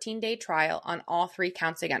a 14-day trial on all 3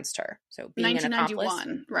 counts against her. So being an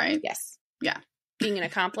accomplice. Right? Yes. Yeah. Being an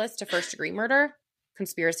accomplice to first-degree murder,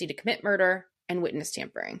 conspiracy to commit murder, and witness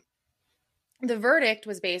tampering. The verdict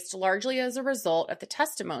was based largely as a result of the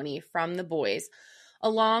testimony from the boys,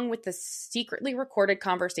 along with the secretly recorded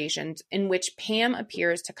conversations in which Pam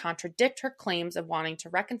appears to contradict her claims of wanting to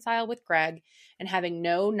reconcile with Greg and having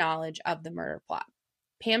no knowledge of the murder plot.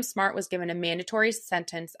 Pam Smart was given a mandatory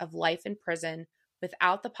sentence of life in prison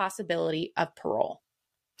without the possibility of parole.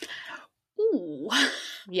 Ooh.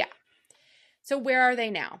 Yeah. So where are they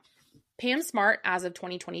now? Pam Smart, as of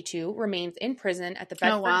 2022, remains in prison at the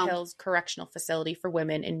Bedford Hills Correctional Facility for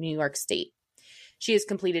Women in New York State. She has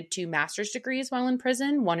completed 2 master's degrees while in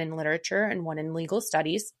prison, one in literature and one in legal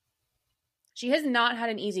studies. She has not had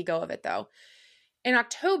an easy go of it, though. In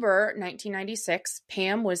October 1996,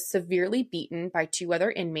 Pam was severely beaten by 2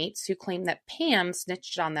 other inmates who claimed that Pam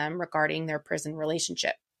snitched on them regarding their prison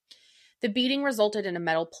relationship. The beating resulted in a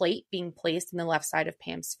metal plate being placed in the left side of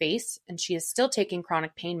Pam's face, and she is still taking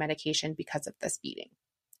chronic pain medication because of this beating.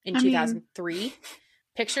 In 2003...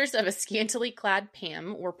 pictures of a scantily clad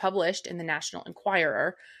Pam were published in the National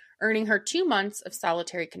Enquirer, earning her 2 months of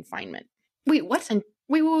solitary confinement. Wait, what? And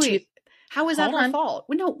wait. How is that her fault?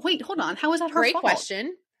 No, wait, hold on. How is that her fault? Great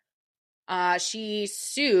question. She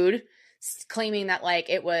sued, claiming that like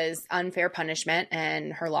it was unfair punishment,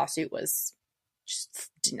 and her lawsuit was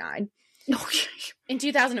just denied. In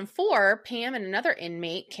 2004, Pam and another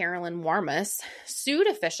inmate, Carolyn Warmus, sued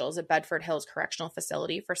officials at Bedford Hills Correctional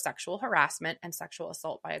Facility for sexual harassment and sexual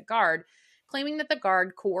assault by a guard, claiming that the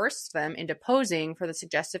guard coerced them into posing for the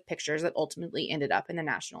suggestive pictures that ultimately ended up in the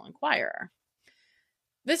National Enquirer.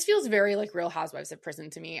 This feels very like Real Housewives of Prison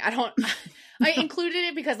to me. I included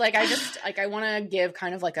it because like I want to give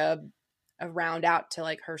kind of like a round out to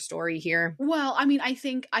like her story here. Well, I mean, I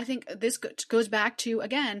think this goes back to,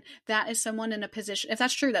 again, that is someone in a position, if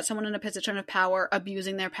that's true, that's someone in a position of power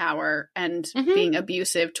abusing their power and being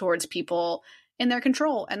abusive towards people in their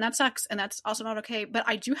control, and that sucks, and that's also not okay. But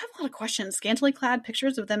I do have a lot of questions. Scantily clad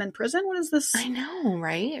pictures of them in prison. What is this? I know,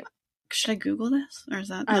 right? Should I Google this, or is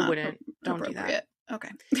that I wouldn't. Don't do that. Okay.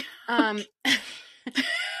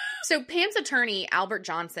 So Pam's attorney, Albert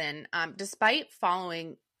Johnson, despite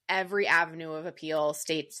following every avenue of appeal,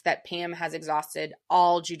 states that Pam has exhausted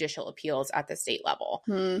all judicial appeals at the state level.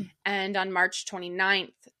 And on March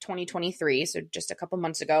 29th, 2023, so just a couple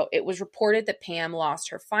months ago, it was reported that Pam lost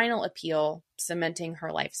her final appeal, cementing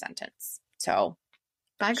her life sentence. So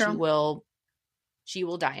bye, girl. She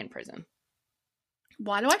will die in prison.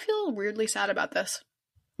 Why do I feel weirdly sad about this?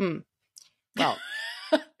 Well,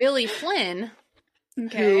 Billy Flynn,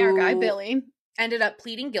 our guy Billy, ended up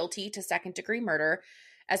pleading guilty to second-degree murder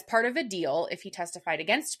as part of a deal if he testified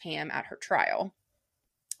against Pam at her trial.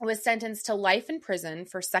 Was sentenced to life in prison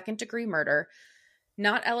for second-degree murder,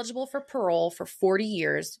 not eligible for parole for 40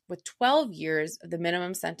 years, with 12 years of the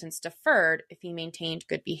minimum sentence deferred if he maintained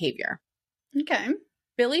good behavior. Okay.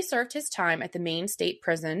 Billy served his time at the Maine State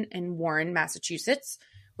Prison in Warren, Massachusetts,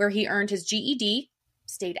 where he earned his GED,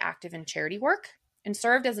 stayed active in charity work, and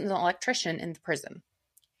served as an electrician in the prison.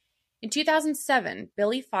 In 2007,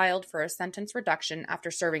 Billy filed for a sentence reduction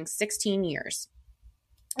after serving 16 years.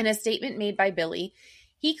 In a statement made by Billy,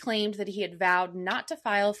 he claimed that he had vowed not to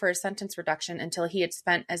file for a sentence reduction until he had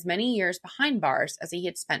spent as many years behind bars as he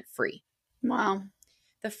had spent free. Wow.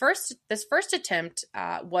 This first attempt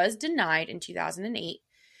was denied in 2008,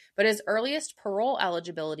 but his earliest parole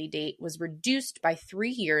eligibility date was reduced by 3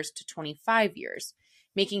 years to 25 years,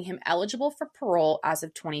 making him eligible for parole as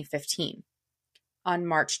of 2015. On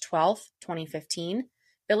March 12, 2015,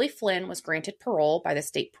 Billy Flynn was granted parole by the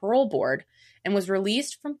State Parole Board and was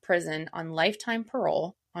released from prison on lifetime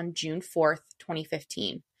parole on June 4,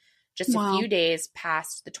 2015, just a few days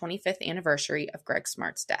past the 25th anniversary of Greg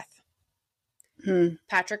Smart's death.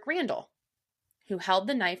 Patrick Randall, who held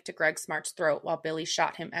the knife to Greg Smart's throat while Billy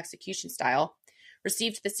shot him execution style,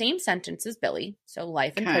 received the same sentence as Billy, so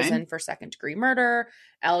life in prison for second-degree murder,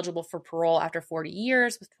 eligible for parole after 40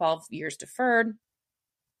 years with 12 years deferred,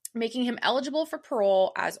 making him eligible for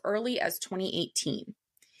parole as early as 2018.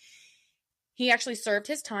 He actually served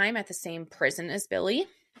his time at the same prison as Billy.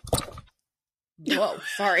 Whoa,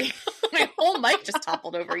 sorry. My whole mic just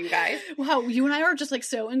toppled over, you guys. Wow, you and I are just like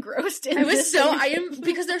so engrossed in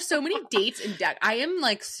because there's so many dates in deck. I am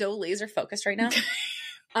like so laser focused right now.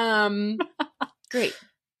 Great.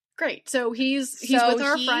 So he's with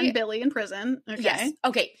our friend Billy in prison. Okay. Yes.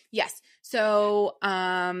 Okay. Yes. So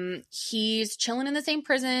he's chilling in the same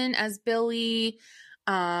prison as Billy.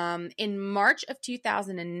 In March of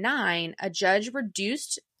 2009, a judge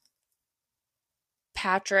reduced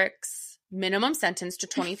Patrick's minimum sentence to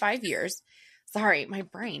 25 years. Sorry, my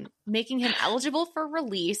brain. Making him eligible for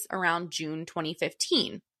release around June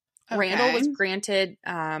 2015. Okay. Randall was granted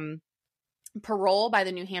parole by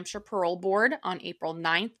the New Hampshire Parole Board on April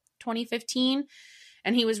 9th, 2015,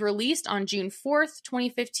 and he was released on June 4th,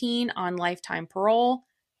 2015 on lifetime parole,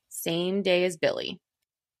 same day as Billy.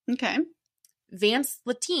 Okay. Vance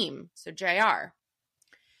Latime, so JR,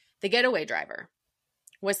 the getaway driver,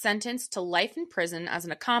 was sentenced to life in prison as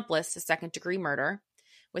an accomplice to second-degree murder,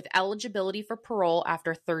 with eligibility for parole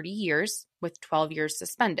after 30 years, with 12 years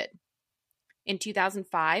suspended. In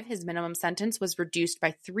 2005, his minimum sentence was reduced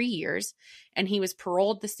by 3 years, and he was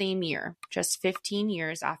paroled the same year, just 15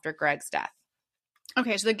 years after Greg's death.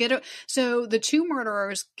 Okay, so the two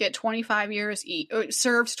murderers get 25 years each,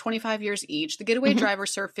 served 25 years each. The getaway driver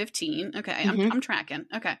served 15. Okay, I'm tracking.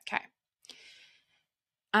 Okay.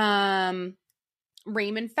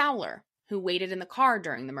 Raymond Fowler, who waited in the car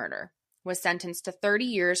during the murder, was sentenced to 30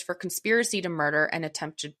 years for conspiracy to murder and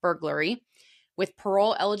attempted burglary, with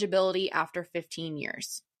parole eligibility after 15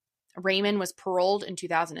 years. Raymond was paroled in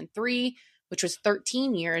 2003, which was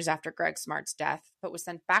 13 years after Greg Smart's death, but was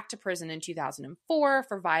sent back to prison in 2004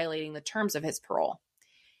 for violating the terms of his parole.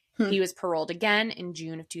 He was paroled again in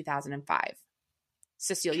June of 2005.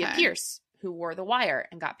 Cecilia Pierce, who wore the wire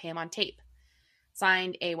and got Pam on tape,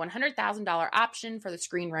 signed a $100,000 option for the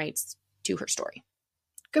screen rights to her story.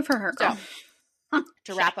 Good for her, girl. So,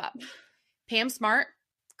 to wrap up, Pam Smart,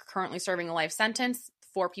 currently serving a life sentence.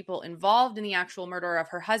 4 people involved in the actual murder of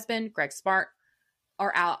her husband, Greg Smart,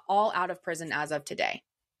 are all out of prison as of today.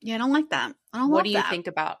 Yeah, I don't like that. I don't What do you think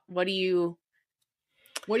about? What are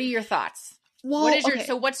your thoughts? What Well, is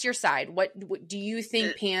okay. what's your side? What do you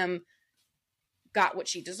think Pam got what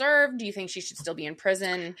she deserved? Do you think she should still be in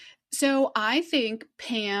prison? So I think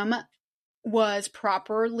Pam was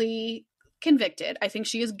properly convicted. I think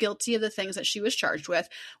she is guilty of the things that she was charged with.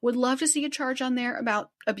 Would love to see a charge on there about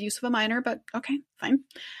abuse of a minor, but okay, fine.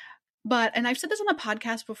 But, and I've said this on a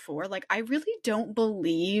podcast before, like, I really don't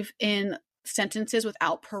believe in sentences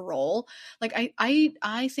without parole. Like,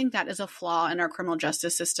 I think that is a flaw in our criminal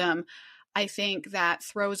justice system. I think that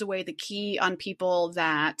throws away the key on people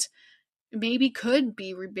that maybe could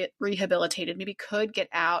be rehabilitated, maybe could get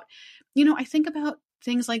out. You know, I think about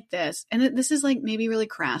things like this, and this is like maybe really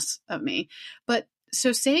crass of me, but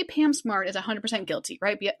so say Pam Smart is 100% guilty,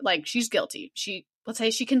 right? Like, she's guilty. Let's say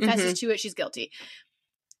she confesses to it, she's guilty.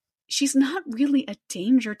 She's not really a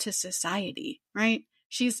danger to society, right?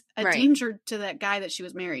 She's a danger to that guy that she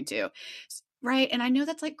was married to, right? And I know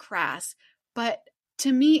that's like crass, but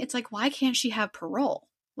to me, it's like, why can't she have parole?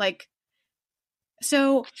 Like,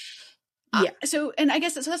 so yeah. And I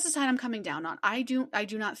guess so that's the side I'm coming down on. I do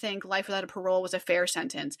not think life without a parole was a fair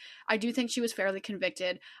sentence. I do think she was fairly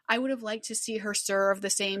convicted. I would have liked to see her serve the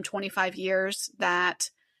same 25 years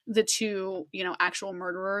that the two, actual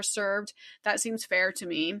murderers served. That seems fair to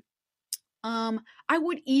me. I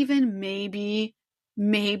would even maybe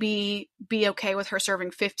be okay with her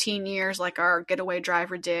serving 15 years like our getaway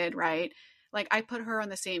driver did, right? Like, I put her in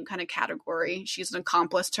the same kind of category. She's an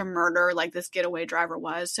accomplice to murder like this getaway driver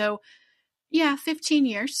was. So, yeah, 15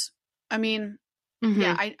 years. I mean,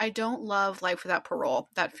 yeah, I don't love life without parole.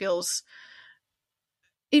 It feels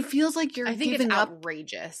like you're giving up.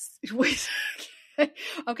 Outrageous.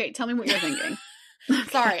 Okay, tell me what you're thinking.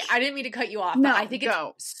 Sorry, I didn't mean to cut you off, but I think it's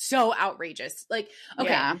so outrageous. Like,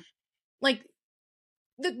 okay, like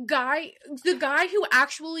the guy who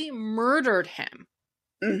actually murdered him,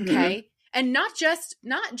 okay, and not just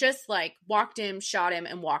like walked in, shot him,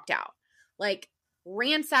 and walked out, like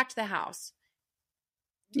ransacked the house,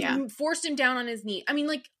 forced him down on his knee. I mean,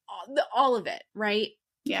 like all of it, right?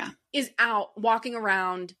 Yeah, is out walking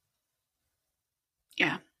around,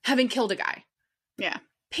 having killed a guy. Yeah.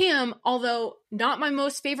 Pam, although not my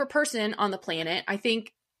most favorite person on the planet, I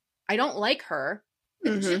don't like her.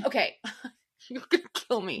 Okay. You're going to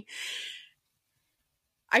kill me.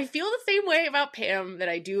 I feel the same way about Pam that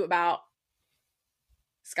I do about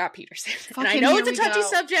Scott Peterson. And I know it's a touchy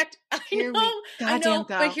subject. I know,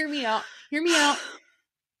 but hear me out. Hear me out.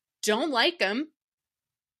 Don't like him.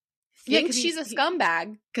 Think she's a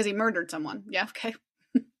scumbag. Because he murdered someone. Yeah, okay.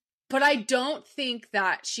 But I don't think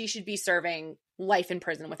that she should be serving life in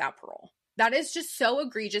prison without parole. That is just so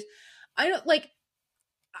egregious. I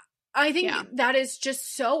think that is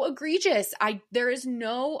just so egregious. I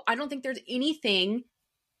don't think there's anything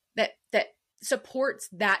that supports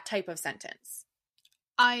that type of sentence.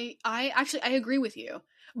 I agree with you.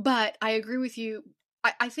 But I agree with you.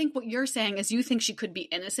 I think what you're saying is you think she could be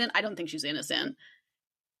innocent. I don't think she's innocent.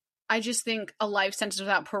 I just think a life sentence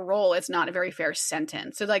without parole is not a very fair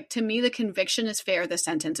sentence. So, like, to me, the conviction is fair. The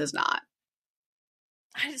sentence is not.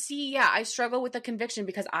 I struggle with the conviction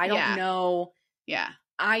because I don't know. Yeah.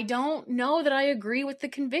 I don't know that I agree with the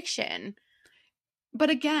conviction. But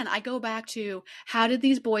again, I go back to, how did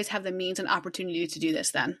these boys have the means and opportunity to do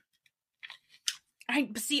this then?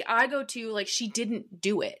 I go to, like, she didn't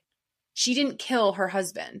do it. She didn't kill her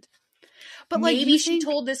husband. But like, maybe she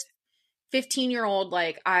told this 15-year-old,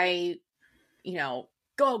 like, oh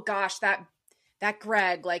gosh, that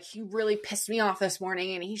Greg, like, he really pissed me off this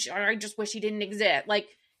morning and I just wish he didn't exist. Like,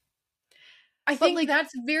 I think, like,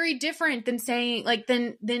 that's very different than saying, like,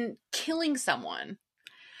 than killing someone.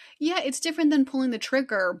 Yeah, it's different than pulling the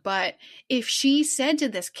trigger, but if she said to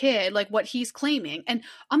this kid, like, what he's claiming, and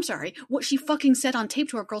I'm sorry, what she fucking said on tape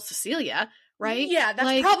to our girl Cecilia, right? Yeah,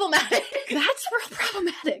 that's problematic. That's real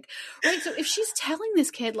problematic, right? So if she's telling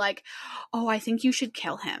this kid, like, oh, I think you should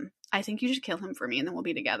kill him. I think you should kill him for me and then we'll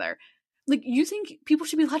be together. Like, you think people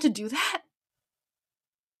should be allowed to do that?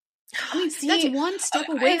 I mean, that's one step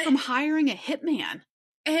away from hiring a hitman.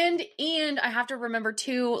 And I have to remember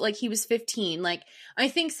too, like, he was 15. Like, I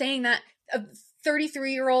think saying that, a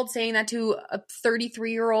 33-year-old saying that to a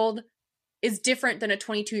 33-year-old is different than a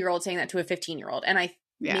 22-year-old saying that to a 15-year-old. And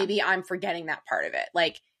maybe I'm forgetting that part of it.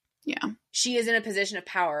 Like, she is in a position of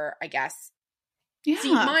power, I guess. Yeah.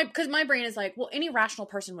 See, because my brain is like, well, any rational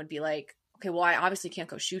person would be like, okay, well, I obviously can't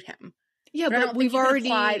go shoot him. Yeah, but we've already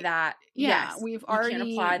apply that. Yeah, yes, we've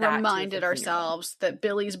already reminded ourselves that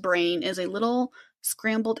Billy's brain is a little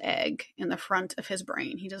scrambled egg in the front of his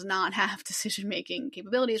brain. He does not have decision-making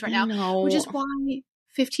capabilities right now, which is why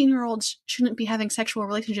 15-year-olds shouldn't be having sexual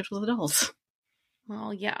relationships with adults.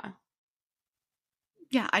 Well, yeah.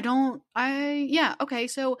 Okay,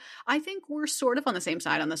 so I think we're sort of on the same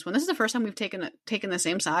side on this one. This is the first time we've taken the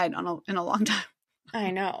same side in a long time.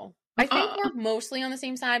 I know. I think we're mostly on the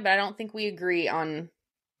same side, but I don't think we agree on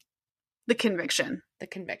the conviction.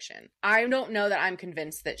 I don't know that I'm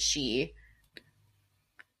convinced that she...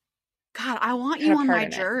 God, I want you on my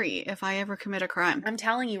jury if I ever commit a crime. I'm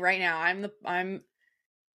telling you right now, I'm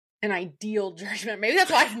an ideal judgment. Maybe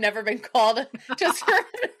that's why I've never been called to serve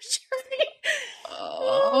on a jury.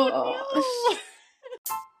 Oh no.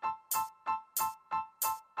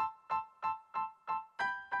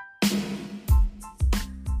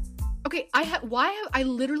 Okay, I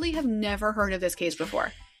literally have never heard of this case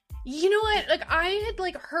before. You know what? Like, I had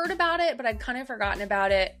heard about it, but I'd kind of forgotten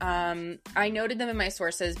about it. I noted them in my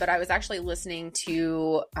sources, but I was actually listening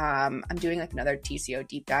to I'm doing another TCO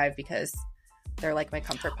deep dive because they're my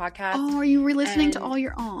comfort podcast. Oh, are you re-listening to all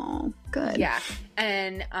your... Oh, good. Yeah.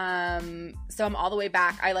 And so I'm all the way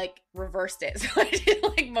back. I reversed it. So I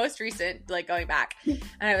did most recent, going back. And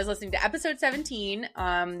I was listening to episode 17.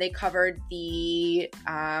 They covered the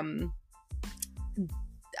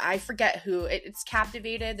I forget who. It's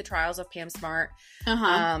Captivated, the trials of Pam Smart.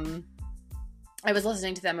 I was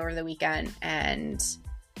listening to them over the weekend, and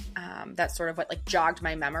that's sort of what jogged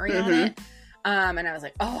my memory on it. And I was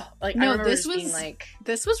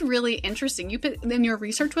this was really interesting. Then your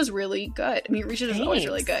research was really good. I mean, your research is always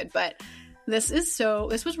really good, but this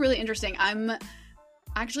was really interesting. I'm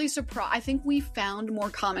actually surprised. I think we found more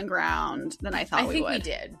common ground than I thought we would. I think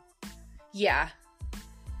we did. Yeah.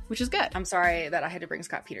 Which is good. I'm sorry that I had to bring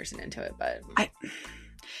Scott Peterson into it, but...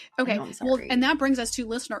 Okay, well, and that brings us to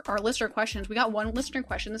our listener questions. We got one listener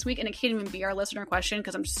question this week, and it can't even be our listener question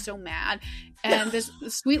because I'm so mad. And this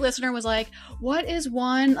sweet listener was like, what is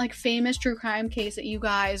one famous true crime case that you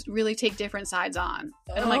guys really take different sides on?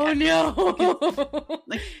 And I'm no.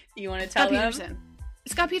 You want to tell them?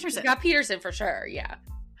 Scott Peterson. Scott Peterson for sure, yeah.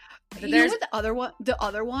 You know what the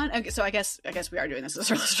other one? Okay, so I guess we are doing this as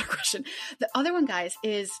our listener question. The other one, guys,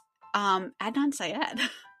 is Adnan Syed.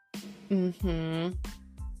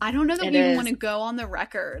 I don't know that we want to go on the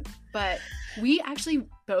record, but we actually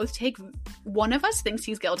both one of us thinks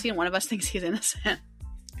he's guilty and one of us thinks he's innocent.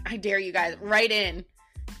 I dare you guys, write in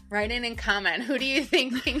and comment. Who do you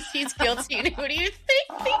think thinks he's guilty and who do you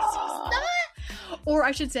think thinks he's not? Or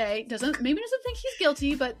I should say, doesn't think he's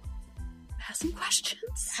guilty, but has some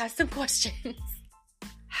questions.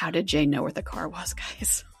 How did Jay know where the car was,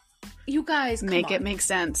 guys? You guys, it make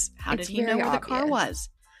sense. How did he know where the car was?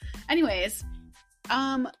 Anyways,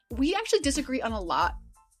 we actually disagree on a lot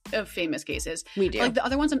of famous cases. We do. The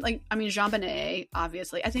other ones, JonBenet,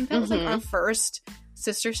 obviously. I think that was our first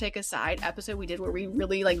Sisters Take a Side episode we did where we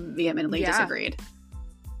really vehemently disagreed.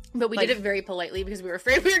 But we did it very politely because we were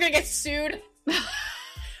afraid we were going to get sued.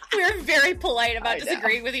 We were very polite about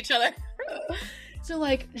disagreeing with each other. So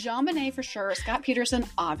JonBenet for sure, Scott Peterson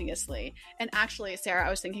obviously, and actually Sarah, I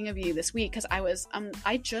was thinking of you this week because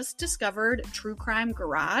I just discovered True Crime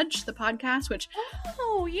Garage, the podcast, which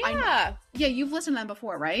you've listened to them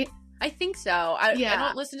before, right? I think so. I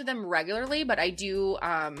don't listen to them regularly, but I do.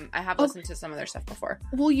 I have listened to some of their stuff before.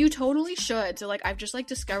 Well, you totally should. So I've just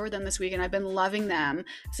discovered them this week and I've been loving them.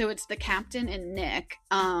 So it's the Captain and Nick.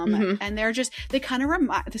 And they kind of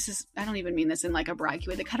remind, I don't even mean this in a braggy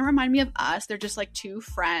way. They kind of remind me of us. They're just two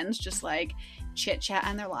friends, just chit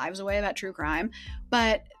chatting their lives away about true crime.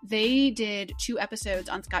 But they did 2 episodes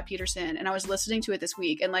on Scott Peterson and I was listening to it this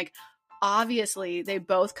week and obviously they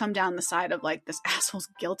both come down the side of this asshole's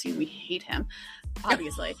guilty and we hate him,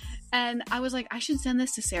 obviously. And I was I should send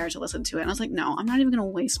this to Sarah to listen to it. And I was no, I'm not even going to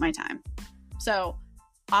waste my time. So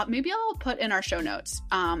maybe I'll put in our show notes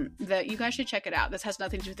that you guys should check it out. This has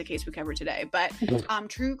nothing to do with the case we covered today, but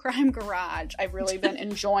True Crime Garage, I've really been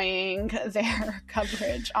enjoying their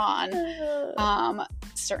coverage on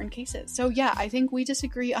certain cases. So yeah, I think we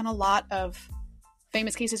disagree on a lot of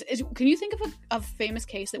famous cases. Can you think of a famous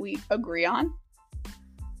case that we agree on?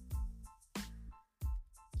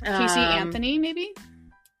 Casey Anthony, maybe?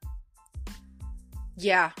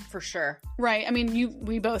 Yeah, for sure. Right. I mean,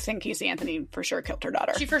 we both think Casey Anthony for sure killed her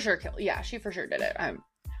daughter. She for sure did it.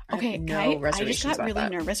 Okay, I just got really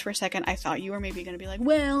nervous for a second. I thought you were maybe going to be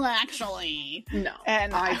well, actually. No.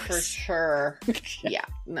 And for sure. Yeah,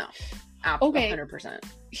 no. Okay.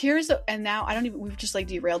 100%. And now we've just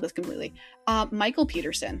derailed this completely. Michael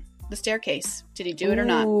Peterson, The Staircase. Did he do it or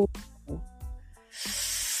not?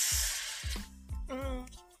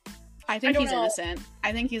 I think he's innocent.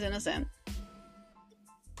 I think he's innocent.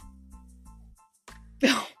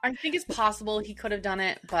 I think it's possible he could have done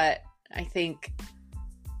it, but I think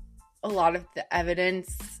a lot of the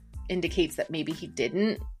evidence indicates that maybe he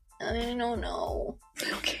didn't. I don't know.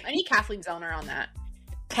 Okay. I need Kathleen Zellner on that.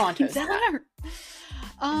 Pronto. Zellner.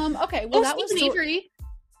 Okay. Well, that was Stephen Avery.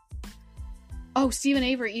 Oh, Stephen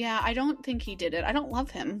Avery. Yeah, I don't think he did it. I don't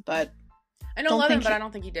love him, but I don't love him, but I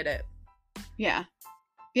don't think he did it. Yeah.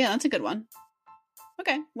 Yeah, that's a good one.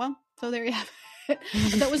 Okay. Well, so there you have it.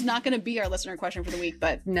 That was not going to be our listener question for the week,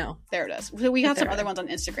 but no, there it is. So we got some other ones on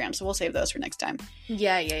Instagram, so we'll save those for next time.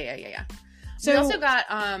 Yeah. So we also got.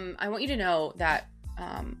 I want you to know that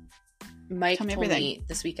Mike told me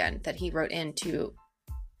this weekend that he wrote into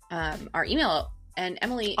our email. And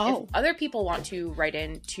Emily, if other people want to write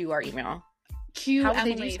into our email, cue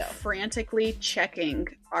Emily frantically checking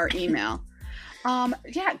our email.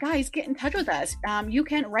 Yeah, guys, get in touch with us. You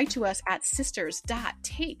can write to us at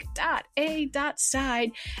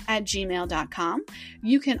sisters.take.a.side@gmail.com.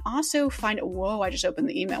 You can also find, I just opened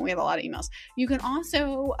the email. We have a lot of emails. You can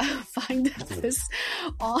also find us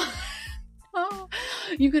on,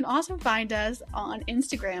 you can also find us on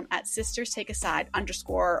Instagram at sisterstakeaside_,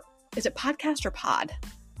 is it podcast or pod?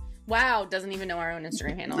 Wow, doesn't even know our own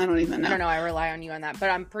Instagram handle. I don't even know. I don't know. I rely on you on that, but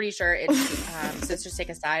I'm pretty sure it's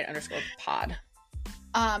sisterstakeaside_pod.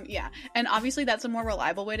 Yeah, and obviously that's a more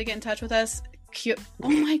reliable way to get in touch with us. Oh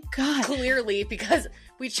my god! Clearly, because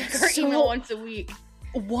we check our email once a week.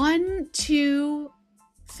 1, 2,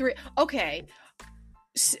 3. Okay.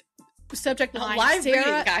 Subject line. Live Sarah,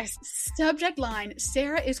 reading, guys. Subject line.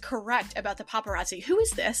 Sarah is correct about the paparazzi. Who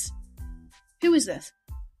is this? Who is this?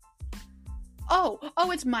 Oh,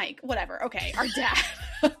 it's Mike. Whatever. Okay, our dad.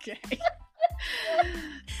 Okay.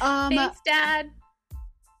 Thanks, Dad.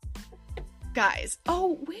 Guys.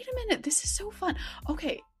 Oh, wait a minute. This is so fun.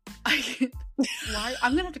 Okay. I'm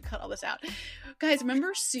gonna have to cut all this out. Guys,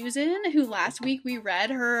 remember Susan, who last week we read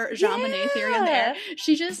her Jean Monnet theory on the air?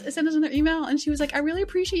 She just sent us another email and she was like, I really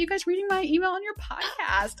appreciate you guys reading my email on your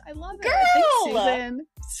podcast. I love it. Thanks, Susan.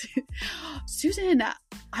 Susan,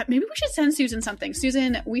 maybe we should send Susan something.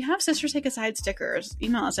 Susan, we have Sisters Take Aside stickers.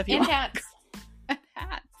 Email us if you want. Hats. And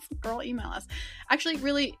hats. Girl, email us. Actually,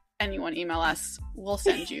 really, anyone email us. We'll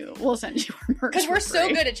send you our merch. Because we're so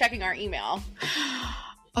good at checking our email.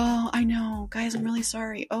 Oh, I know. Guys, I'm really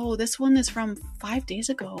sorry. Oh, this one is from 5 days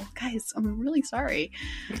ago. Guys, I'm really sorry.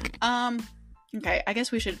 Okay, I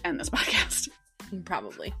guess we should end this podcast.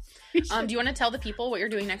 Probably. Do you want to tell the people what you're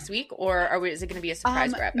doing next week, or is it going to be a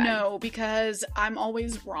surprise grab bag? No, because I'm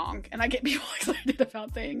always wrong, and I get people excited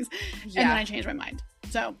about things, and then I change my mind.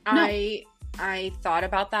 So, no. I thought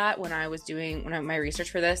about that when I was doing my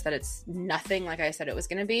research for this, that it's nothing like I said it was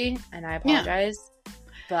going to be, and I apologize.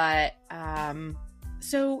 Yeah. But,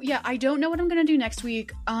 so, yeah, I don't know what I'm going to do next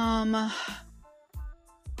week. I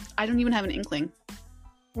don't even have an inkling.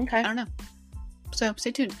 Okay. I don't know. So,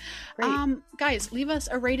 stay tuned. Great. Guys, leave us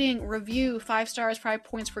a rating, review, 5 stars, 5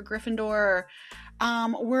 points for Gryffindor.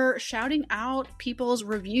 We're shouting out people's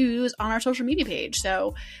reviews on our social media page.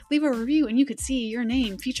 So, leave a review and you could see your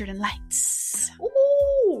name featured in lights.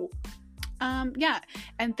 Ooh! Yeah.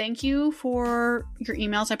 And thank you for your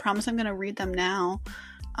emails. I promise I'm going to read them now.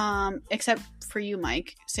 Except for you,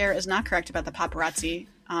 Mike. Sarah is not correct about the paparazzi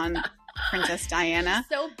on Princess Diana.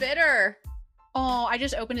 So bitter. Oh, I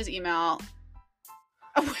just opened his email.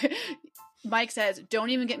 Mike says, don't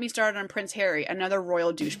even get me started on Prince Harry, another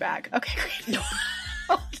royal douchebag. Okay, great.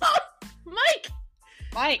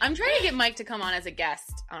 Mike! I'm trying to get Mike to come on as a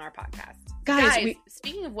guest on our podcast. Guys,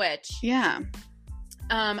 speaking of which, yeah.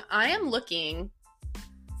 I am looking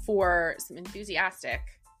for some enthusiastic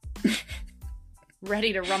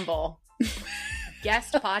ready to rumble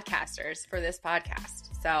guest podcasters for this podcast.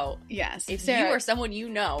 So yes, if Sarah, you or someone you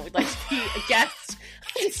know would like to be a guest,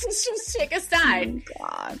 just take a side. Oh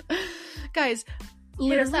God, guys,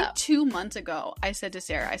 literally 2 months ago, I said to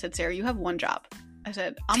Sarah, Sarah, you have one job. I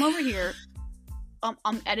said, I'm over here.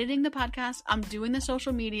 I'm editing the podcast. I'm doing the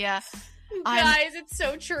social media. Guys, it's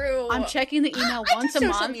so true. I'm checking the email once a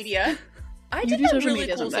month. Social media. I did a really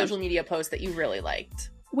cool social media post that you really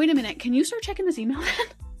liked. Wait a minute. Can you start checking this email then?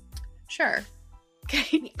 Sure.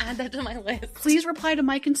 Okay. Add that to my list. Please reply to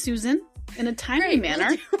Mike and Susan in a timely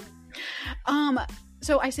manner.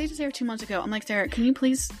 So I say to Sarah 2 months ago, I'm like, Sarah, can you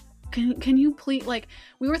please, like,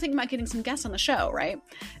 we were thinking about getting some guests on the show, right?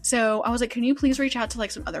 So I was like, can you please reach out to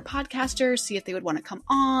like some other podcasters, see if they would want to come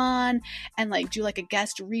on and like do like a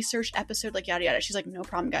guest research episode, like yada yada. She's like, no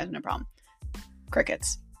problem, guys, no problem.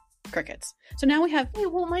 Crickets. So now we have. Hey,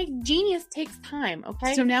 well, my genius takes time.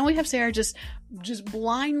 Okay. So now we have Sarah just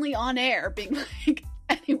blindly on air, being like,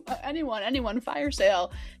 anyone, fire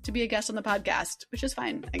sale to be a guest on the podcast, which is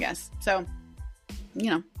fine, I guess. So,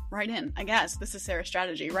 write in. I guess this is Sarah's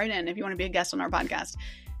strategy. Write in if you want to be a guest on our podcast.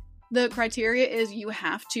 The criteria is you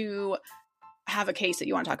have to have a case that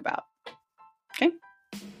you want to talk about. Okay.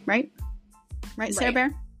 Right? Right, Sarah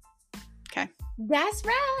Bear? Okay. That's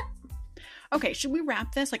right. Okay, should we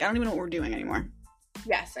wrap this? Like, I don't even know what we're doing anymore.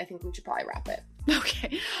 Yes, I think we should probably wrap it.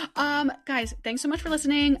 Okay. Guys, thanks so much for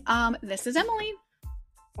listening. This is Emily.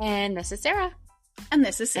 And this is Sarah. And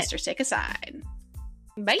this is Sisters Take a Side.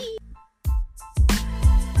 Bye.